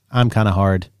 I'm kind of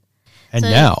hard. And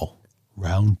now,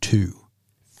 round 2.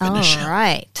 Finish him. All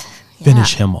right.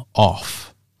 Finish him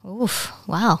off. Oof.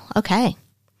 Wow. Okay.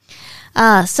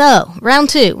 So, round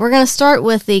 2. We're going to start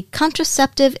with the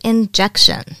contraceptive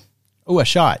injection. Oh, a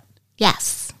shot.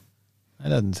 Yes. That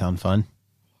doesn't sound fun.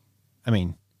 I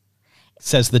mean,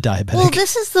 says the diabetic. Well,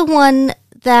 this is the one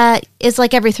that is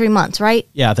like every 3 months, right?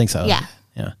 Yeah, I think so. Yeah.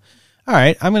 Yeah. All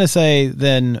right. I'm going to say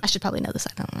then. I should probably know this.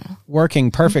 I don't know. Working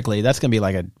perfectly, that's going to be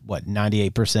like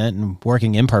 98%. And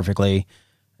working imperfectly,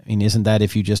 I mean, isn't that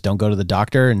if you just don't go to the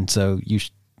doctor and so you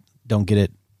don't get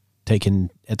it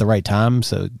taken at the right time,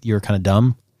 so you're kind of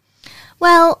dumb?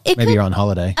 Well, maybe you're on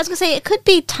holiday. I was going to say, it could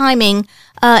be timing.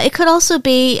 It could also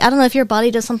be, I don't know if your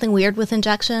body does something weird with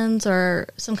injections or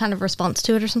some kind of response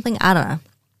to it or something. I don't know.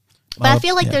 But I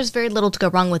feel like there's very little to go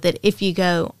wrong with it if you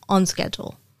go on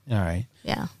schedule. All right.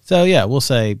 Yeah. So, yeah, we'll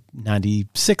say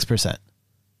 96%.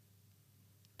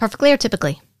 Perfectly or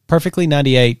typically? Perfectly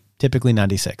 98, typically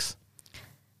 96.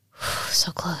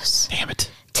 So close. Damn it.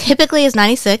 Typically is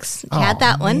 96. You had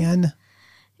that one. Man.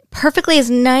 Perfectly is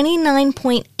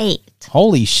 99.8.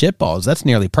 Holy shitballs. That's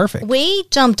nearly perfect. We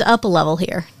jumped up a level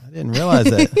here. I didn't realize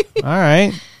it. All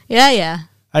right. Yeah.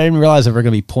 I didn't realize there were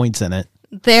going to be points in it.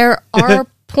 There are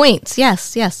points.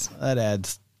 Yes. That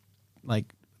adds like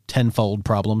tenfold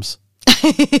problems.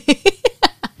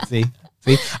 See,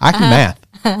 I can math.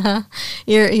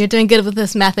 You're doing good with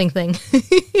this mathing thing.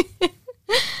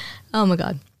 Oh my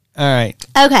God. All right.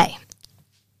 Okay.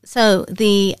 So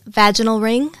the vaginal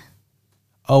ring.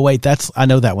 Oh wait, I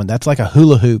know that one. That's like a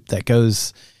hula hoop that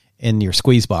goes in your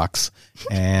squeeze box,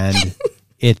 and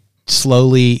it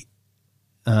slowly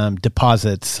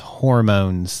deposits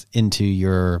hormones into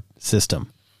your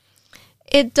system.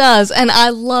 It does, and I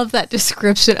love that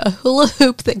description, a hula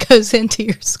hoop that goes into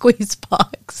your squeeze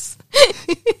box.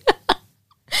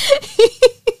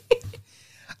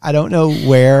 I don't know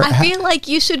where. I feel like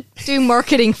you should do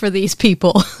marketing for these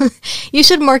people. You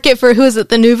should market for, who is it,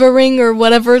 the Nuva Ring or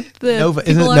whatever? Isn't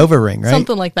it Nova Ring, right?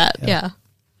 Something like that, yeah.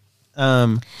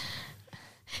 Do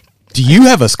you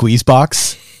have a squeeze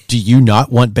box? Do you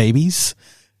not want babies?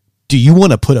 Do you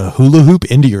want to put a hula hoop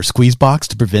into your squeeze box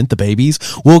to prevent the babies?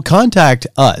 Well, contact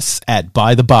us at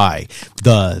By the By,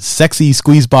 the sexy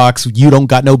squeeze box you don't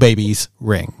got no babies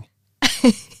ring.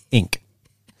 Inc.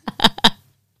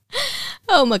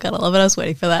 Oh my God, I love it. I was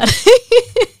waiting for that.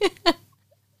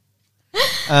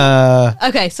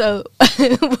 Okay, so...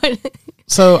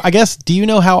 So I guess, do you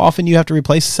know how often you have to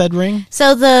replace said ring?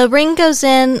 So the ring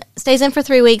stays in for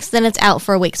 3 weeks, then it's out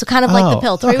for a week. So kind of like the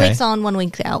pill, 3 weeks on, 1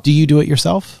 week out. Do you do it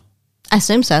yourself? I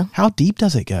assume so. How deep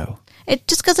does it go? It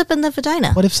just goes up in the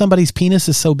vagina. What if somebody's penis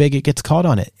is so big it gets caught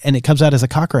on it and it comes out as a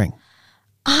cock ring?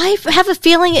 I have a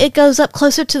feeling it goes up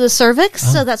closer to the cervix,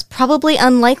 so that's probably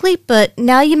unlikely, but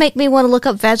now you make me want to look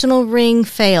up vaginal ring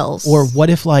fails. Or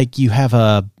what if like you have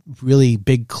a really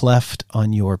big cleft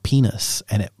on your penis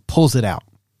and it pulls it out?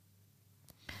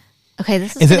 Okay,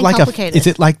 this is Is it getting like complicated. is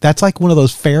it like that's like one of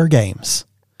those fair games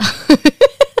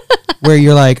where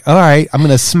you're like, all right, I'm going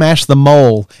to smash the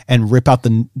mole and rip out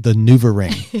the Nova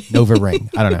ring.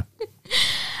 I don't know.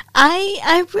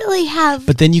 I really have.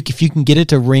 But then if you can get it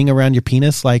to ring around your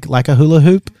penis like a hula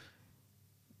hoop,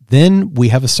 then we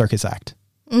have a circus act.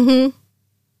 Mm-hmm.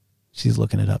 She's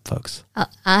looking it up, folks.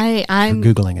 I'm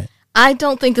Googling it. I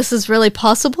don't think this is really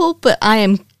possible, but I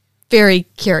am very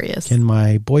curious. Can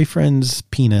my boyfriend's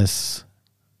penis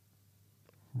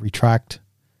retract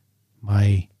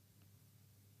my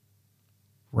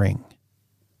ring?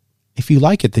 If you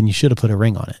like it, then you should have put a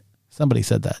ring on it. Somebody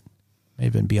said that. May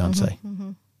have been Beyonce.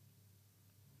 Mm-hmm.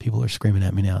 People are screaming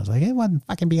at me now. It's like, it wasn't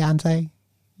fucking Beyonce.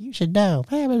 You should know.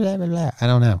 Blah, blah, blah, blah, blah. I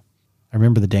don't know. I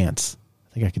remember the dance.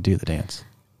 I think I could do the dance.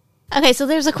 Okay, so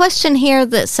there's a question here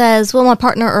that says, will my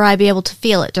partner or I be able to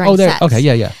feel it during sex? Okay,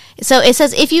 yeah. So it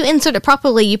says, if you insert it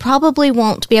properly, you probably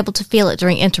won't be able to feel it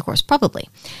during intercourse. Probably.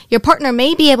 Your partner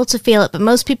may be able to feel it, but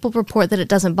most people report that it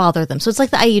doesn't bother them. So it's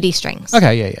like the IUD strings.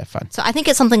 Okay, yeah, fine. So I think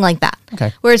it's something like that.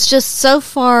 Okay. Where it's just so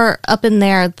far up in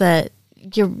there that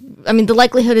the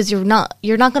likelihood is you're not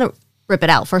going to rip it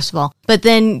out, first of all. But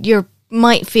then you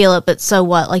might feel it, but so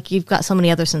what? Like you've got so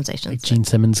many other sensations. Like Gene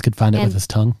Simmons could find it with his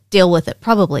tongue. Deal with it.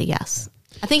 Probably, yes.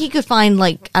 I think he could find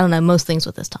most things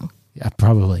with his tongue. Yeah,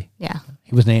 probably. Yeah.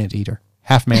 He was an anteater.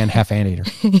 Half man, half anteater.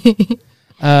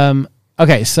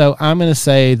 Okay, so I'm going to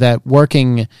say that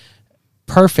working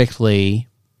perfectly,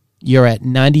 you're at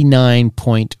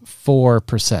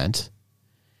 99.4%,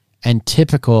 and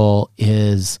typical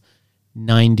is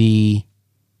 96%.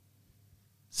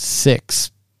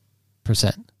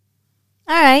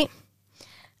 All right.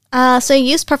 So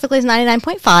used perfectly is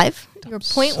 99.5. You're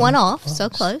 0.1 off, so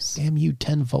close. Damn you,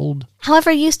 tenfold.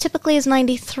 However, used typically is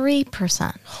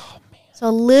 93%. Oh, man. So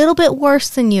a little bit worse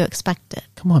than you expected.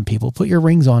 Come on, people, put your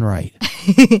rings on right.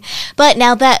 But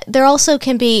now that there also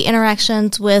can be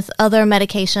interactions with other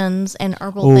medications and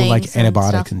herbal things. Like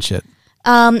antibiotics and shit.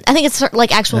 I think it's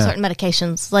like actual certain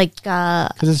medications. Like,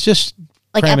 because it's just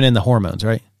like cramming in the hormones,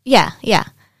 right? Yeah.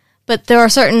 But there are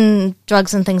certain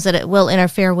drugs and things that it will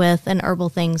interfere with, and herbal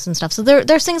things and stuff. So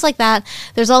there's things like that.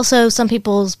 There's also some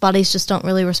people's bodies just don't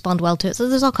really respond well to it. So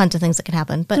there's all kinds of things that can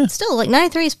happen. But still, like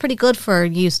 93 is pretty good for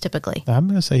use typically. I'm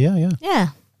going to say yeah. Yeah.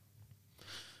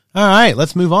 All right,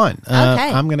 let's move on. Okay.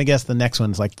 I'm going to guess the next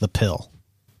one's like the pill.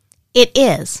 It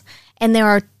is. And there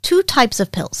are two types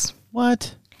of pills.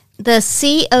 What? The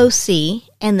COC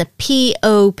and the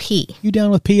POP. You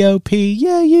down with POP?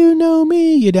 Yeah, you know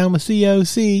me. You down with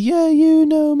COC? Yeah, you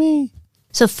know me.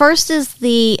 So first is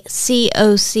the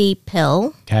COC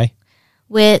pill, Okay.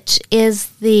 which is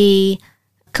the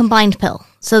combined pill.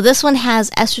 So this one has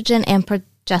estrogen and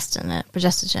progestogen in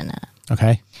it.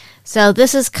 Okay. So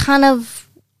this is kind of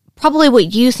probably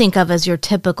what you think of as your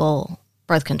typical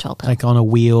birth control pill. Like on a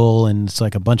wheel, and it's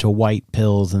like a bunch of white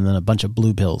pills and then a bunch of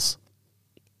blue pills.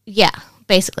 Yeah,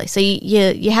 basically. So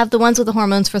you have the ones with the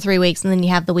hormones for 3 weeks, and then you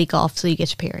have the week off, so you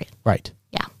get your period. Right.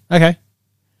 Yeah. Okay.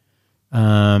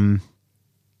 I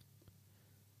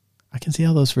can see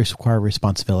how those require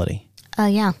responsibility.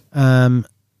 Yeah.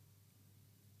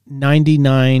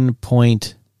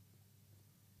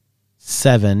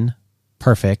 99.7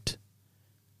 perfect,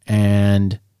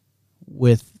 and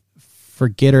with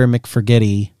Forgetter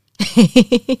McForgetty,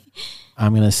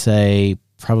 I'm going to say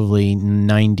probably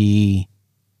 92%.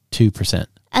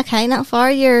 Okay, not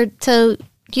far. So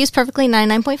used perfectly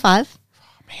 99.5. Oh,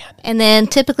 man. And then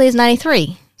typically is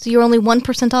 93. So you're only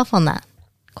 1% off on that.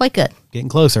 Quite good. Getting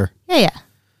closer. Yeah.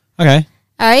 Okay.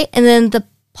 All right. And then the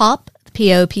POP, the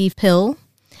POP pill,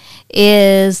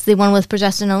 is the one with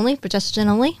progestogen only.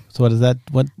 So what is that?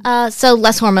 What? So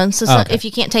less hormones. So Okay. if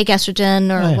you can't take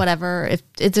estrogen or whatever, if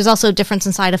there's also a difference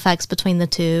in side effects between the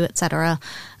two, et cetera.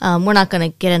 We're not going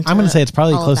to get into I'm going to say it's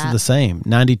probably all of close to that. the same.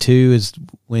 92 is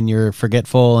when you're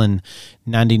forgetful, and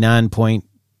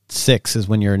 99.6 is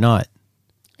when you're not.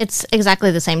 It's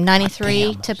exactly the same.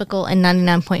 93 typical and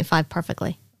 99.5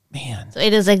 perfectly. Man. So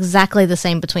it is exactly the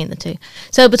same between the two.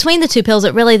 So between the two pills,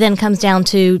 it really then comes down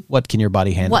to What can your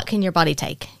body handle? what can your body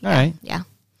take. All right. Yeah.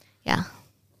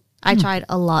 I tried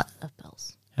a lot of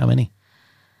pills. How many?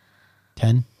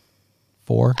 10?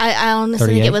 4? I honestly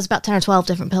 38? think it was about 10 or 12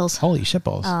 different pills. Holy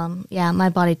shitballs. Yeah, my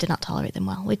body did not tolerate them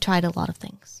well. We tried a lot of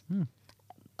things.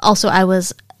 Also, I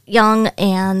was young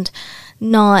and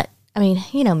not I mean,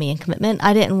 you know me and commitment.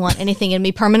 I didn't want anything in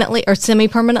me permanently or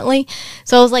semi-permanently.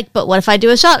 So I was like, but what if I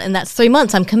do a shot and that's 3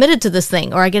 months? I'm committed to this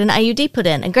thing. Or I get an IUD put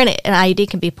in. And granted, an IUD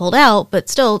can be pulled out, but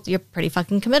still, you're pretty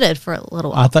fucking committed for a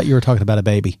little while. I thought you were talking about a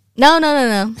baby. No. I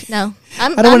don't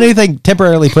want anything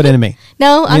temporarily put into me.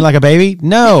 No. You mean like a baby?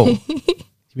 No. You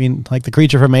mean like the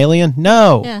creature from Alien?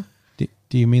 No. Yeah.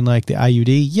 Do you mean like the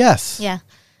IUD? Yes. Yeah.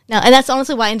 No, and that's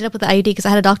honestly why I ended up with the IUD, because I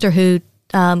had a doctor who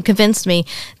convinced me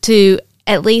to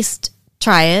at least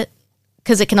try it,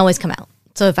 because it can always come out.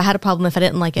 So if I had a problem, if I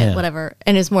didn't like it, whatever,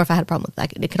 and it's more if I had a problem with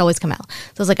that, it could always come out.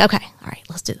 So I was like, okay, all right,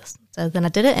 let's do this. So then I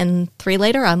did it, and 3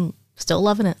 later, I'm still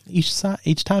loving it.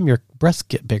 Each time your breasts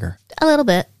get bigger. A little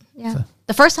bit, yeah. So.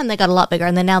 The first time they got a lot bigger,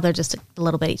 and then now they're just a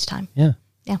little bit each time. Yeah.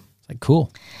 Yeah. It's like,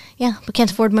 cool. Yeah, we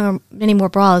can't afford many more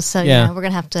bras, so yeah, we're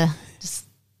going to have to just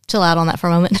chill out on that for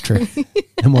a moment. True.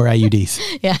 No more IUDs.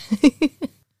 Yeah.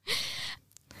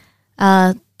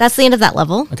 That's the end of that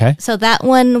level. Okay. So that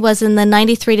one was in the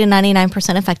 93 to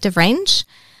 99% effective range,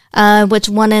 which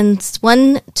 1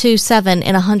 to 7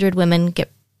 in 100 women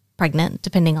get pregnant,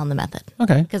 depending on the method.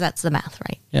 Okay. Because that's the math,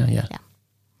 right? Yeah.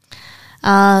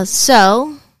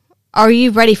 So are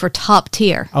you ready for top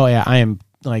tier? Oh, yeah. I am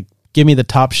like, give me the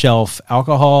top shelf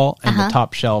alcohol and the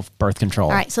top shelf birth control.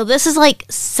 All right. So this is like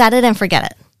set it and forget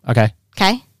it. Okay.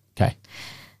 Okay. Okay.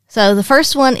 So the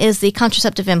first one is the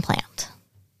contraceptive implant.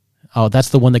 Oh, that's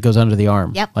the one that goes under the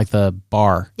arm. Yep. Like the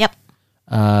bar. Yep.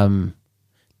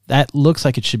 That looks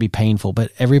like it should be painful,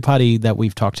 but everybody that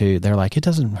we've talked to, they're like, it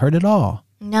doesn't hurt at all.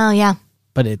 No, yeah.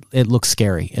 But it looks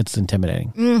scary. It's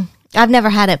intimidating. I've never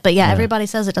had it, but yeah, everybody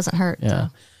says it doesn't hurt. Yeah.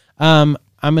 So. I'm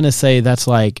going to say that's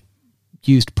like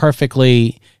used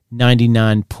perfectly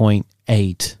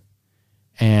 99.8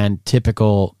 and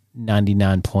typical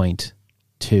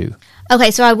 99.2.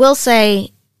 Okay, so I will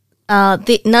say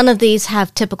none of these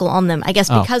have typical on them. I guess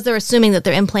because they're assuming that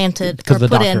they're implanted because or the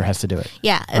put doctor in. has to do it.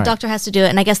 Yeah, a doctor has to do it,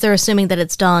 and I guess they're assuming that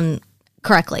it's done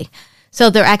correctly. So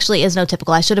there actually is no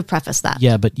typical. I should have prefaced that.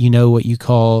 Yeah, but you know what you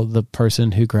call the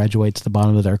person who graduates the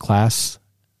bottom of their class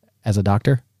as a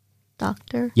doctor?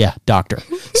 Doctor? Yeah, doctor.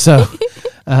 So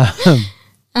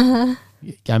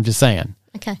I'm just saying.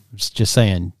 Okay. I'm just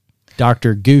saying.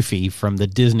 Dr. Goofy from the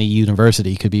Disney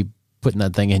University could be putting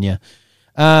that thing in you.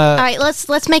 All right,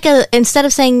 let's make instead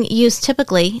of saying use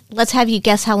typically, let's have you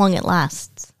guess how long it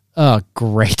lasts. Oh,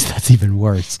 great. That's even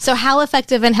worse. So how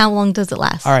effective and how long does it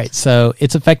last? All right, so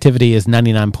its effectivity is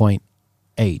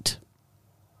 99.8.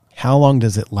 How long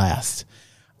does it last?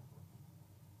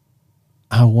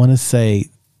 I want to say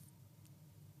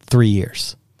 3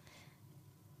 years.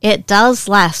 It does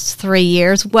last 3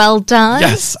 years. Well done.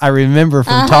 Yes, I remember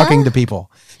from talking to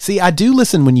people. See, I do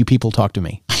listen when you people talk to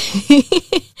me.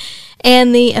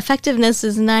 And the effectiveness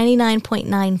is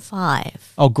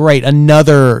 99.95. Oh, great.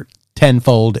 Another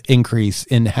tenfold increase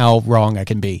in how wrong I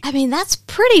can be. I mean, that's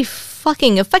pretty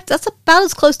fucking effective. That's about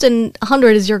as close to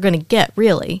 100 as you're going to get,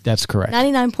 really. That's correct.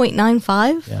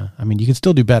 99.95? Yeah. I mean, you can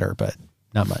still do better, but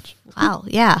not much. Wow,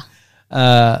 yeah.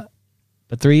 But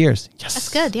 3 years. Yes. That's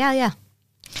good. Yeah.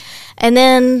 And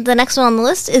then the next one on the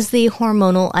list is the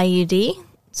hormonal IUD.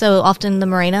 So often the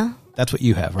Mirena. That's what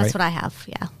you have, right? That's what I have,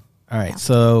 yeah. All right.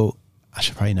 So I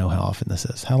should probably know how often this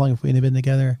is. How long have we been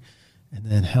together? And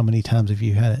then how many times have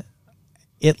you had it?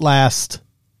 It lasts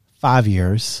 5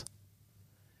 years.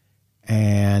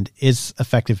 And its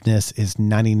effectiveness is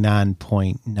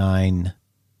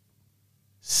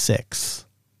 99.96.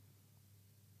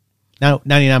 No,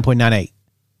 99.98.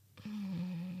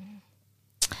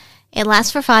 It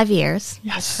lasts for 5 years.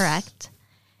 Yes. That's correct.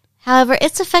 However,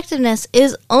 its effectiveness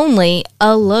is only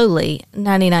a lowly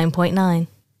 99.9.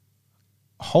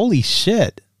 Holy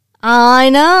shit. I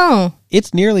know.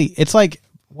 It's like,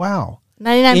 wow.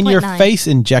 99.9. In your face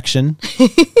injection.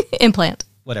 Implant.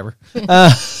 Whatever.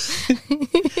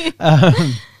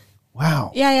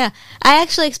 Wow. Yeah. I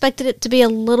actually expected it to be a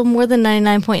little more than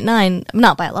 99.9.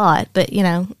 Not by a lot, but, you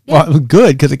know. Yeah. Well,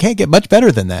 good, because it can't get much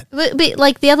better than that. But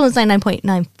like the other one's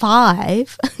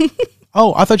 99.95.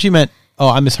 Oh, I thought you meant,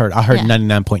 I misheard. I heard Yeah.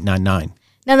 99.99.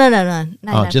 No.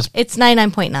 It's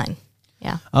 99.9.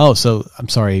 Yeah. Oh, so I'm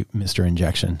sorry, Mr.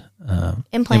 Injection.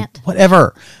 Implant.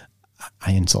 Whatever.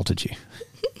 I insulted you.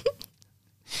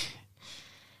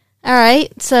 All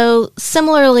right. So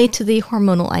similarly to the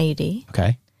hormonal IUD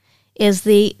Okay. is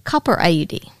the copper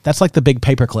IUD. That's like the big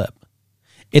paperclip.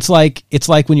 It's like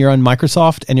when you're on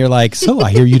Microsoft and you're like, so I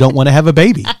hear you don't want to have a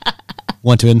baby.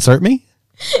 Want to insert me?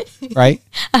 Right?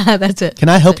 That's it. Can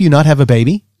I help you not have a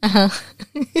baby?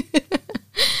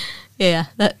 Yeah,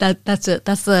 that's it.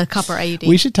 That's the copper IUD.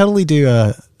 We should totally do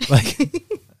a like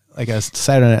a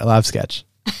Saturday Night Live sketch.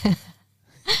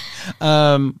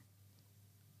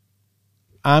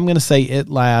 I'm going to say it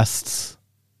lasts.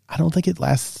 I don't think it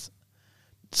lasts.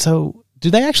 So do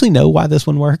they actually know why this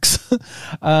one works?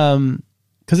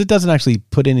 Because it doesn't actually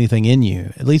put anything in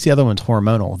you. At least the other one's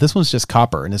hormonal. This one's just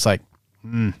copper. And it's like,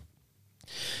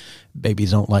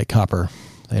 babies don't like copper.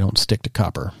 They don't stick to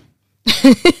copper.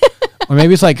 Or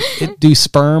maybe it's like, do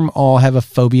sperm all have a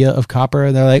phobia of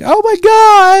copper? They're like, oh my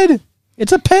God,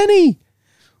 it's a penny.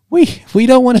 We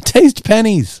don't want to taste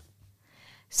pennies.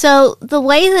 So the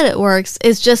way that it works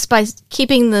is just by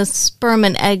keeping the sperm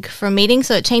and egg from meeting,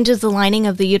 so it changes the lining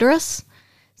of the uterus,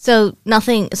 so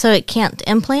it can't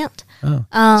implant. Oh.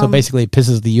 So basically it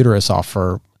pisses the uterus off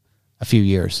for a few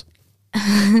years.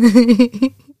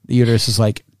 The uterus is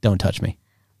like, don't touch me.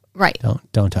 Right.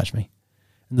 Don't touch me.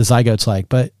 And the zygote's like,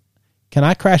 but can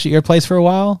I crash at your place for a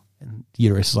while? And the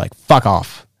uterus is like, fuck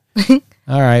off. All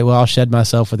right, well, I'll shed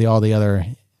myself with all the other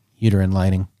uterine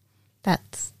lining.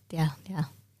 That's it.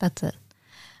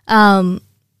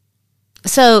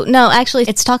 So no, actually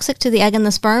it's toxic to the egg and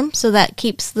the sperm, so that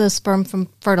keeps the sperm from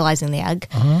fertilizing the egg.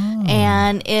 Oh.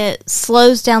 And it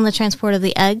slows down the transport of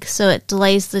the egg, so it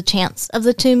delays the chance of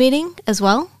the two meeting as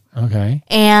well. Okay.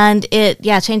 And it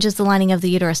changes the lining of the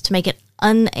uterus to make it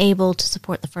unable to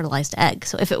support the fertilized egg.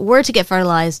 So if it were to get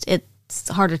fertilized, it's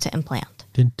harder to implant.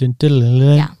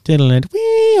 Yeah.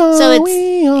 So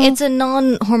it's a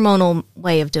non-hormonal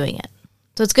way of doing it.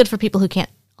 So it's good for people who can't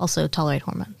also tolerate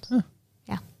hormones. Huh.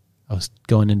 Yeah. I was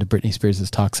going into Britney Spears'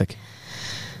 Toxic.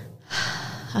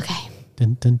 Okay.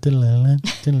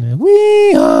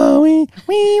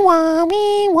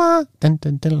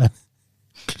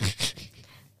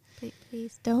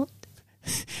 Please don't.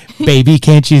 Baby,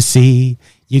 can't you see?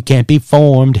 You can't be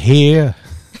formed here.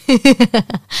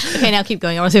 Okay, now keep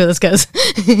going. I want to see where this goes.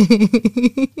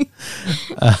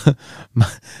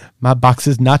 My box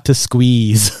is not to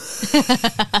squeeze.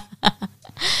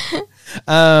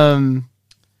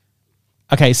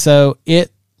 Okay, so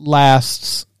it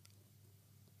lasts.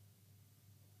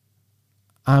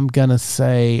 I'm gonna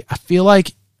say, I feel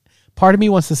like part of me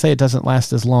wants to say it doesn't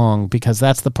last as long, because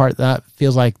that's the part that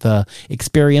feels like the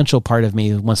experiential part of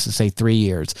me wants to say 3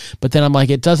 years. But then I'm like,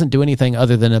 it doesn't do anything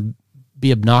other than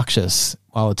be obnoxious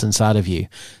while it's inside of you.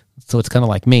 So it's kind of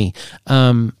like me.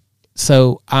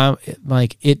 So I'm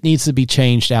like, it needs to be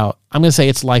changed out. I'm going to say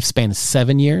its lifespan is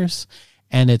 7 years,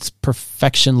 and its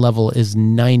perfection level is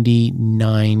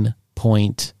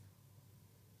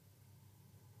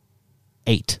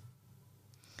 99.8.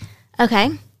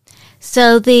 Okay.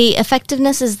 So the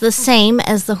effectiveness is the same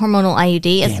as the hormonal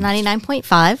IUD. It's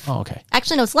 99.5. Oh, okay.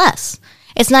 Actually, no, it's less.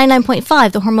 It's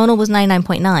 99.5. The hormonal was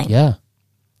 99.9. Yeah.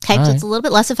 Okay, so it's a little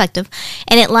bit less effective,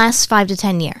 and it lasts 5 to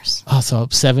 10 years. Oh, so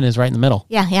 7 is right in the middle.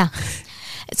 Yeah.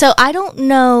 So I don't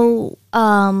know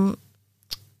how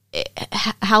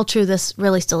true this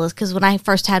really still is, because when I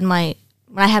had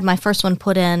my first one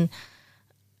put in,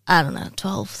 I don't know,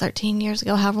 12, 13 years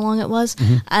ago, however long it was,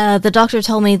 the doctor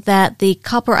told me that the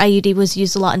copper IUD was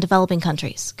used a lot in developing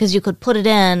countries, because you could put it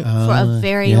in for a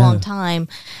very long time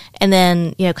and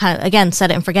then, kind of, again,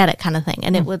 set it and forget it kind of thing.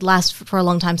 And it would last for a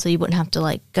long time, so you wouldn't have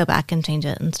to, go back and change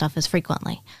it and stuff as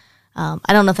frequently. I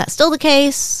don't know if that's still the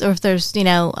case, or if there's,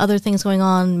 other things going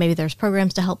on. Maybe there's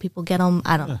programs to help people get them.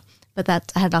 I don't know. But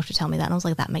I had a doctor tell me that, and I was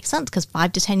like, that makes sense, because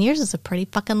 5 to 10 years is a pretty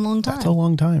fucking long time. That's a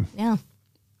long time. Yeah.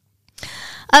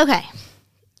 Okay.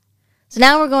 So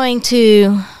now we're going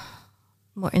to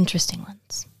more interesting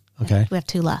ones. Okay. We have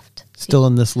 2 left. Still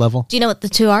in this level? Do you know what the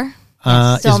 2 are?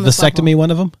 Is vasectomy one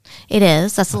of them? It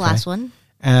is. That's the last one.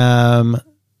 I'm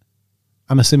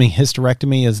assuming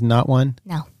hysterectomy is not one?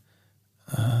 No.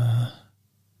 I'm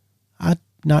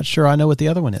not sure I know what the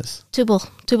other one is. Tubal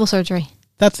surgery.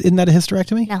 Isn't that a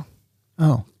hysterectomy? No.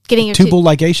 Oh. Getting your tubal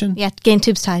ligation? Yeah, getting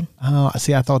tubes tied. Oh,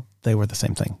 see, I thought they were the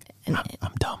same thing.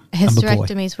 I'm dumb.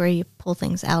 Hysterectomy is where you pull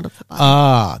things out of the body.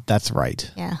 Ah, that's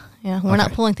right. Yeah. We're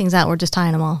not pulling things out. We're just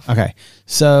tying them off. Okay.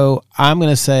 So I'm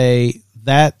going to say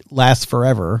that lasts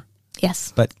forever.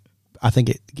 Yes. But I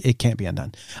think it can't be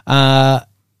undone.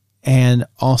 And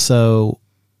also,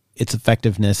 its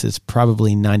effectiveness is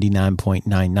probably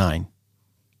 99.99.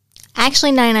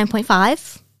 Actually,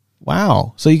 99.5.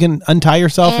 Wow. So you can untie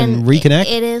yourself and reconnect?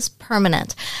 It is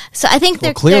permanent. So I think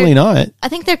clearly not. I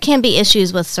think there can be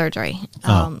issues with surgery.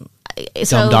 Dumb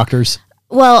doctors.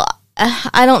 Well,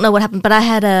 I don't know what happened, but I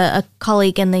had a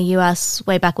colleague in the U.S.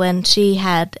 way back when. She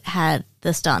had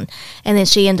this done, and then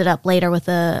she ended up later with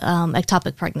a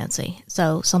ectopic pregnancy.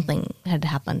 So something had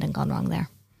happened and gone wrong there.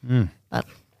 But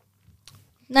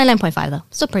 99.5 though,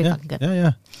 still pretty fucking good.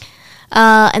 Yeah.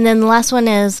 And then the last one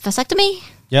is vasectomy.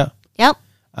 Yeah. Yep.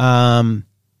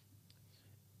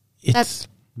 It's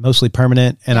mostly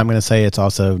permanent, and I'm going to say it's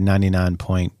also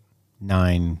 99.9.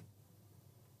 I'll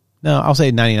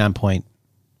say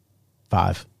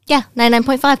 99.5. Yeah,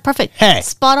 99.5. Perfect. Hey.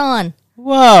 Spot on.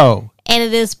 Whoa. And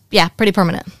it is, pretty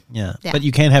permanent. Yeah. Yeah. But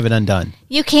you can't have it undone.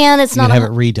 You can. It's You not can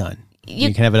have it redone.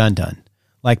 You can have it undone.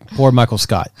 Like poor Michael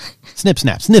Scott. Snip,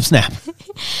 snap, snip, snap.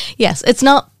 Yes, it's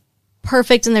not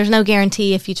perfect, and there's no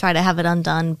guarantee if you try to have it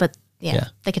undone, but yeah.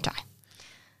 They can try.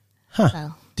 Huh.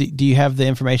 So. Do you have the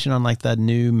information on like the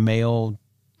new male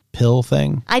pill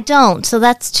thing? I don't, so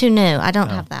that's too new. I don't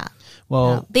have that.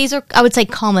 Well, No. These are, I would say,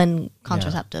 common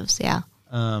contraceptives. Yeah.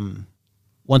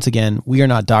 Once again, we are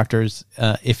not doctors.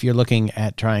 If you're looking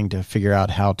at trying to figure out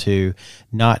how to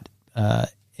not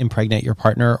impregnate your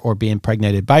partner or be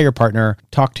impregnated by your partner,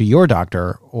 talk to your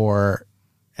doctor or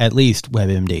at least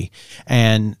WebMD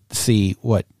and see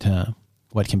what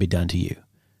can be done to you.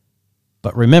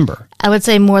 But remember, I would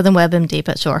say more than WebMD,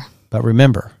 but sure. But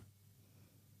remember,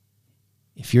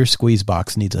 if your squeeze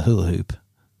box needs a hula hoop,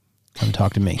 come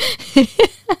talk to me.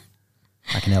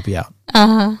 I can help you out.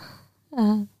 I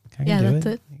can do that's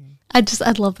it.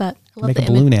 I love that. I love Make the a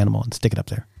balloon animal and stick it up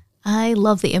there. I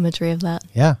love the imagery of that.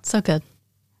 Yeah. So good.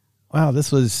 Wow,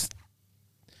 this was...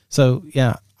 So,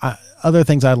 yeah, other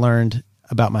things I learned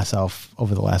about myself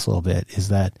over the last little bit is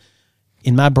that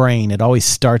in my brain, it always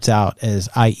starts out as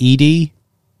IED,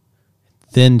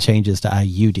 then changes to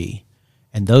IUD.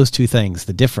 And those two things,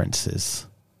 the difference is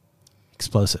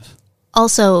explosive.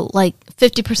 Also, like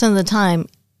 50% of the time,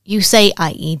 you say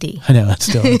IED. I know,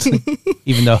 it's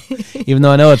even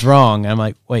though I know it's wrong, I'm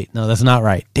like, wait, no, that's not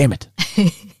right. Damn it.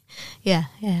 Yeah,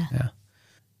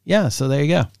 so there you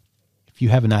go. If you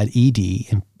have an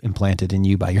IED implanted in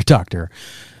you by your doctor,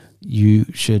 you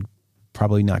should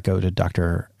probably not go to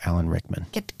Dr. Alan Rickman.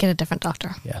 Get a different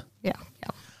doctor. Yeah. Yeah.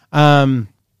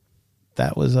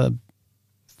 That was a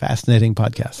fascinating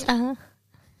podcast.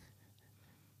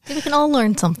 We can all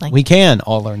learn something. We can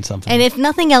all learn something. And if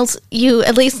nothing else, you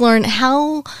at least learn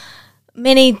how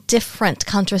many different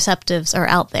contraceptives are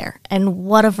out there and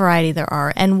what a variety there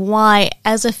are and why,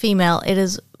 as a female, it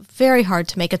is very hard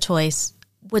to make a choice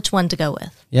which one to go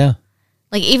with. Yeah.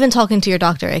 Like even talking to your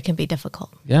doctor, it can be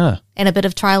difficult. Yeah. And a bit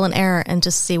of trial and error and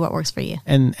just see what works for you.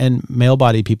 And male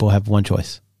body people have one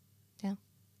choice. Yeah.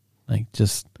 Like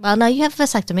just... Well, now you have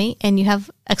vasectomy and you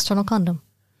have external condom.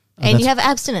 And you have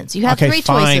abstinence. You have three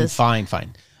choices. Fine.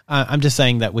 I'm just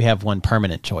saying that we have one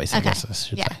permanent choice, I guess I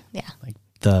should say. Yeah. Like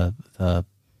the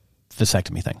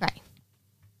vasectomy thing. Right.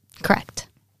 Correct.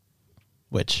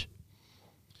 Which,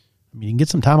 I mean, you can get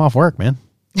some time off work, man.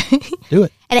 Do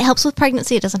it. And it helps with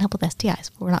pregnancy. It doesn't help with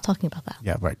STIs, but we're not talking about that.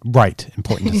 Yeah, right.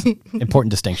 Important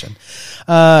distinction.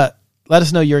 Let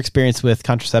us know your experience with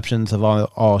contraceptions of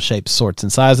all shapes, sorts,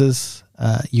 and sizes.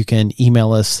 You can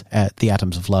email us at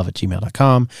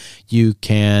theatomsoflove@gmail.com. You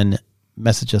can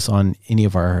message us on any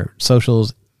of our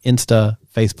socials, Insta,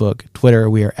 Facebook, Twitter.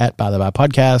 We are at By the By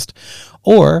Podcast.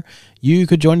 Or you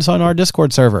could join us on our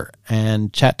Discord server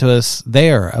and chat to us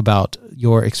there about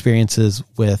your experiences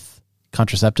with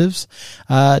contraceptives.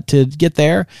 To get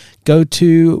there, go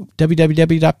to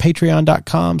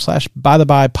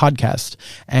www.patreon.com/bythebydpodcast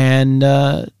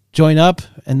and join up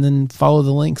and then follow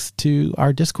the links to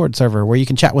our Discord server where you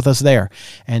can chat with us there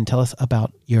and tell us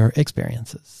about your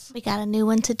experiences. We got a new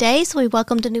one today, so we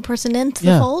welcomed a new person into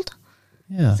the fold.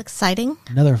 Yeah. It's exciting.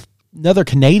 Another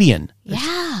Canadian.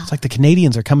 Yeah. It's like the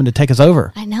Canadians are coming to take us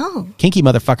over. I know. Kinky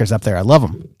motherfuckers up there. I love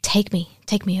them. Take me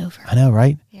over. I know,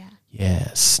 right? Yeah.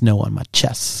 Yeah, snow on my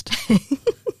chest.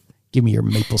 Give me your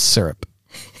maple syrup.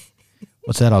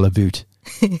 What's that all about?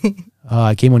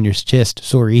 I came on your chest.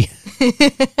 Sorry.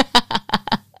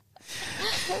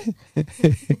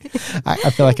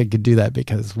 I feel like I could do that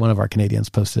because one of our Canadians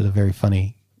posted a very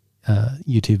funny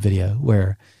YouTube video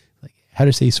where, like, how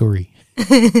to say sorry.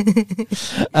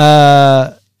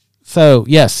 So,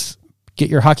 yes, get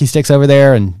your hockey sticks over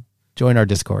there and join our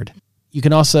Discord. You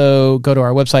can also go to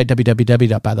our website,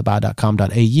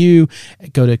 www.bytheby.com.au.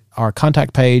 Go to our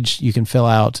contact page. You can fill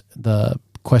out the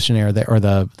questionnaire there or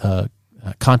the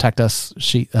contact us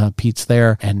sheet, Pete's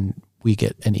there, and we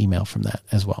get an email from that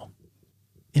as well.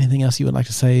 Anything else you would like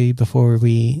to say before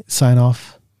we sign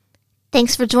off?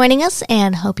 Thanks for joining us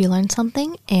and hope you learned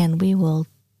something, and we will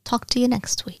talk to you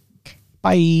next week.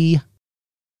 Bye.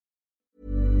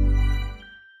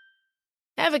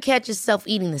 Ever catch yourself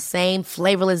eating the same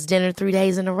flavorless dinner 3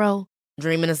 days in a row?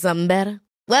 Dreaming of something better?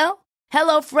 Well,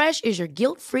 HelloFresh is your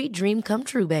guilt-free dream come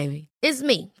true, baby. It's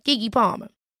me, Keke Palmer.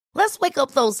 Let's wake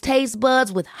up those taste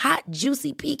buds with hot,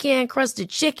 juicy pecan-crusted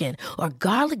chicken or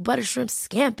garlic butter shrimp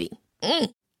scampi.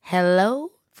 Hello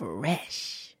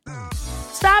Fresh.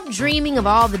 Stop dreaming of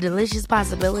all the delicious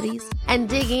possibilities and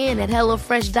dig in at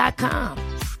HelloFresh.com.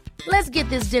 Let's get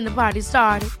this dinner party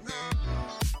started.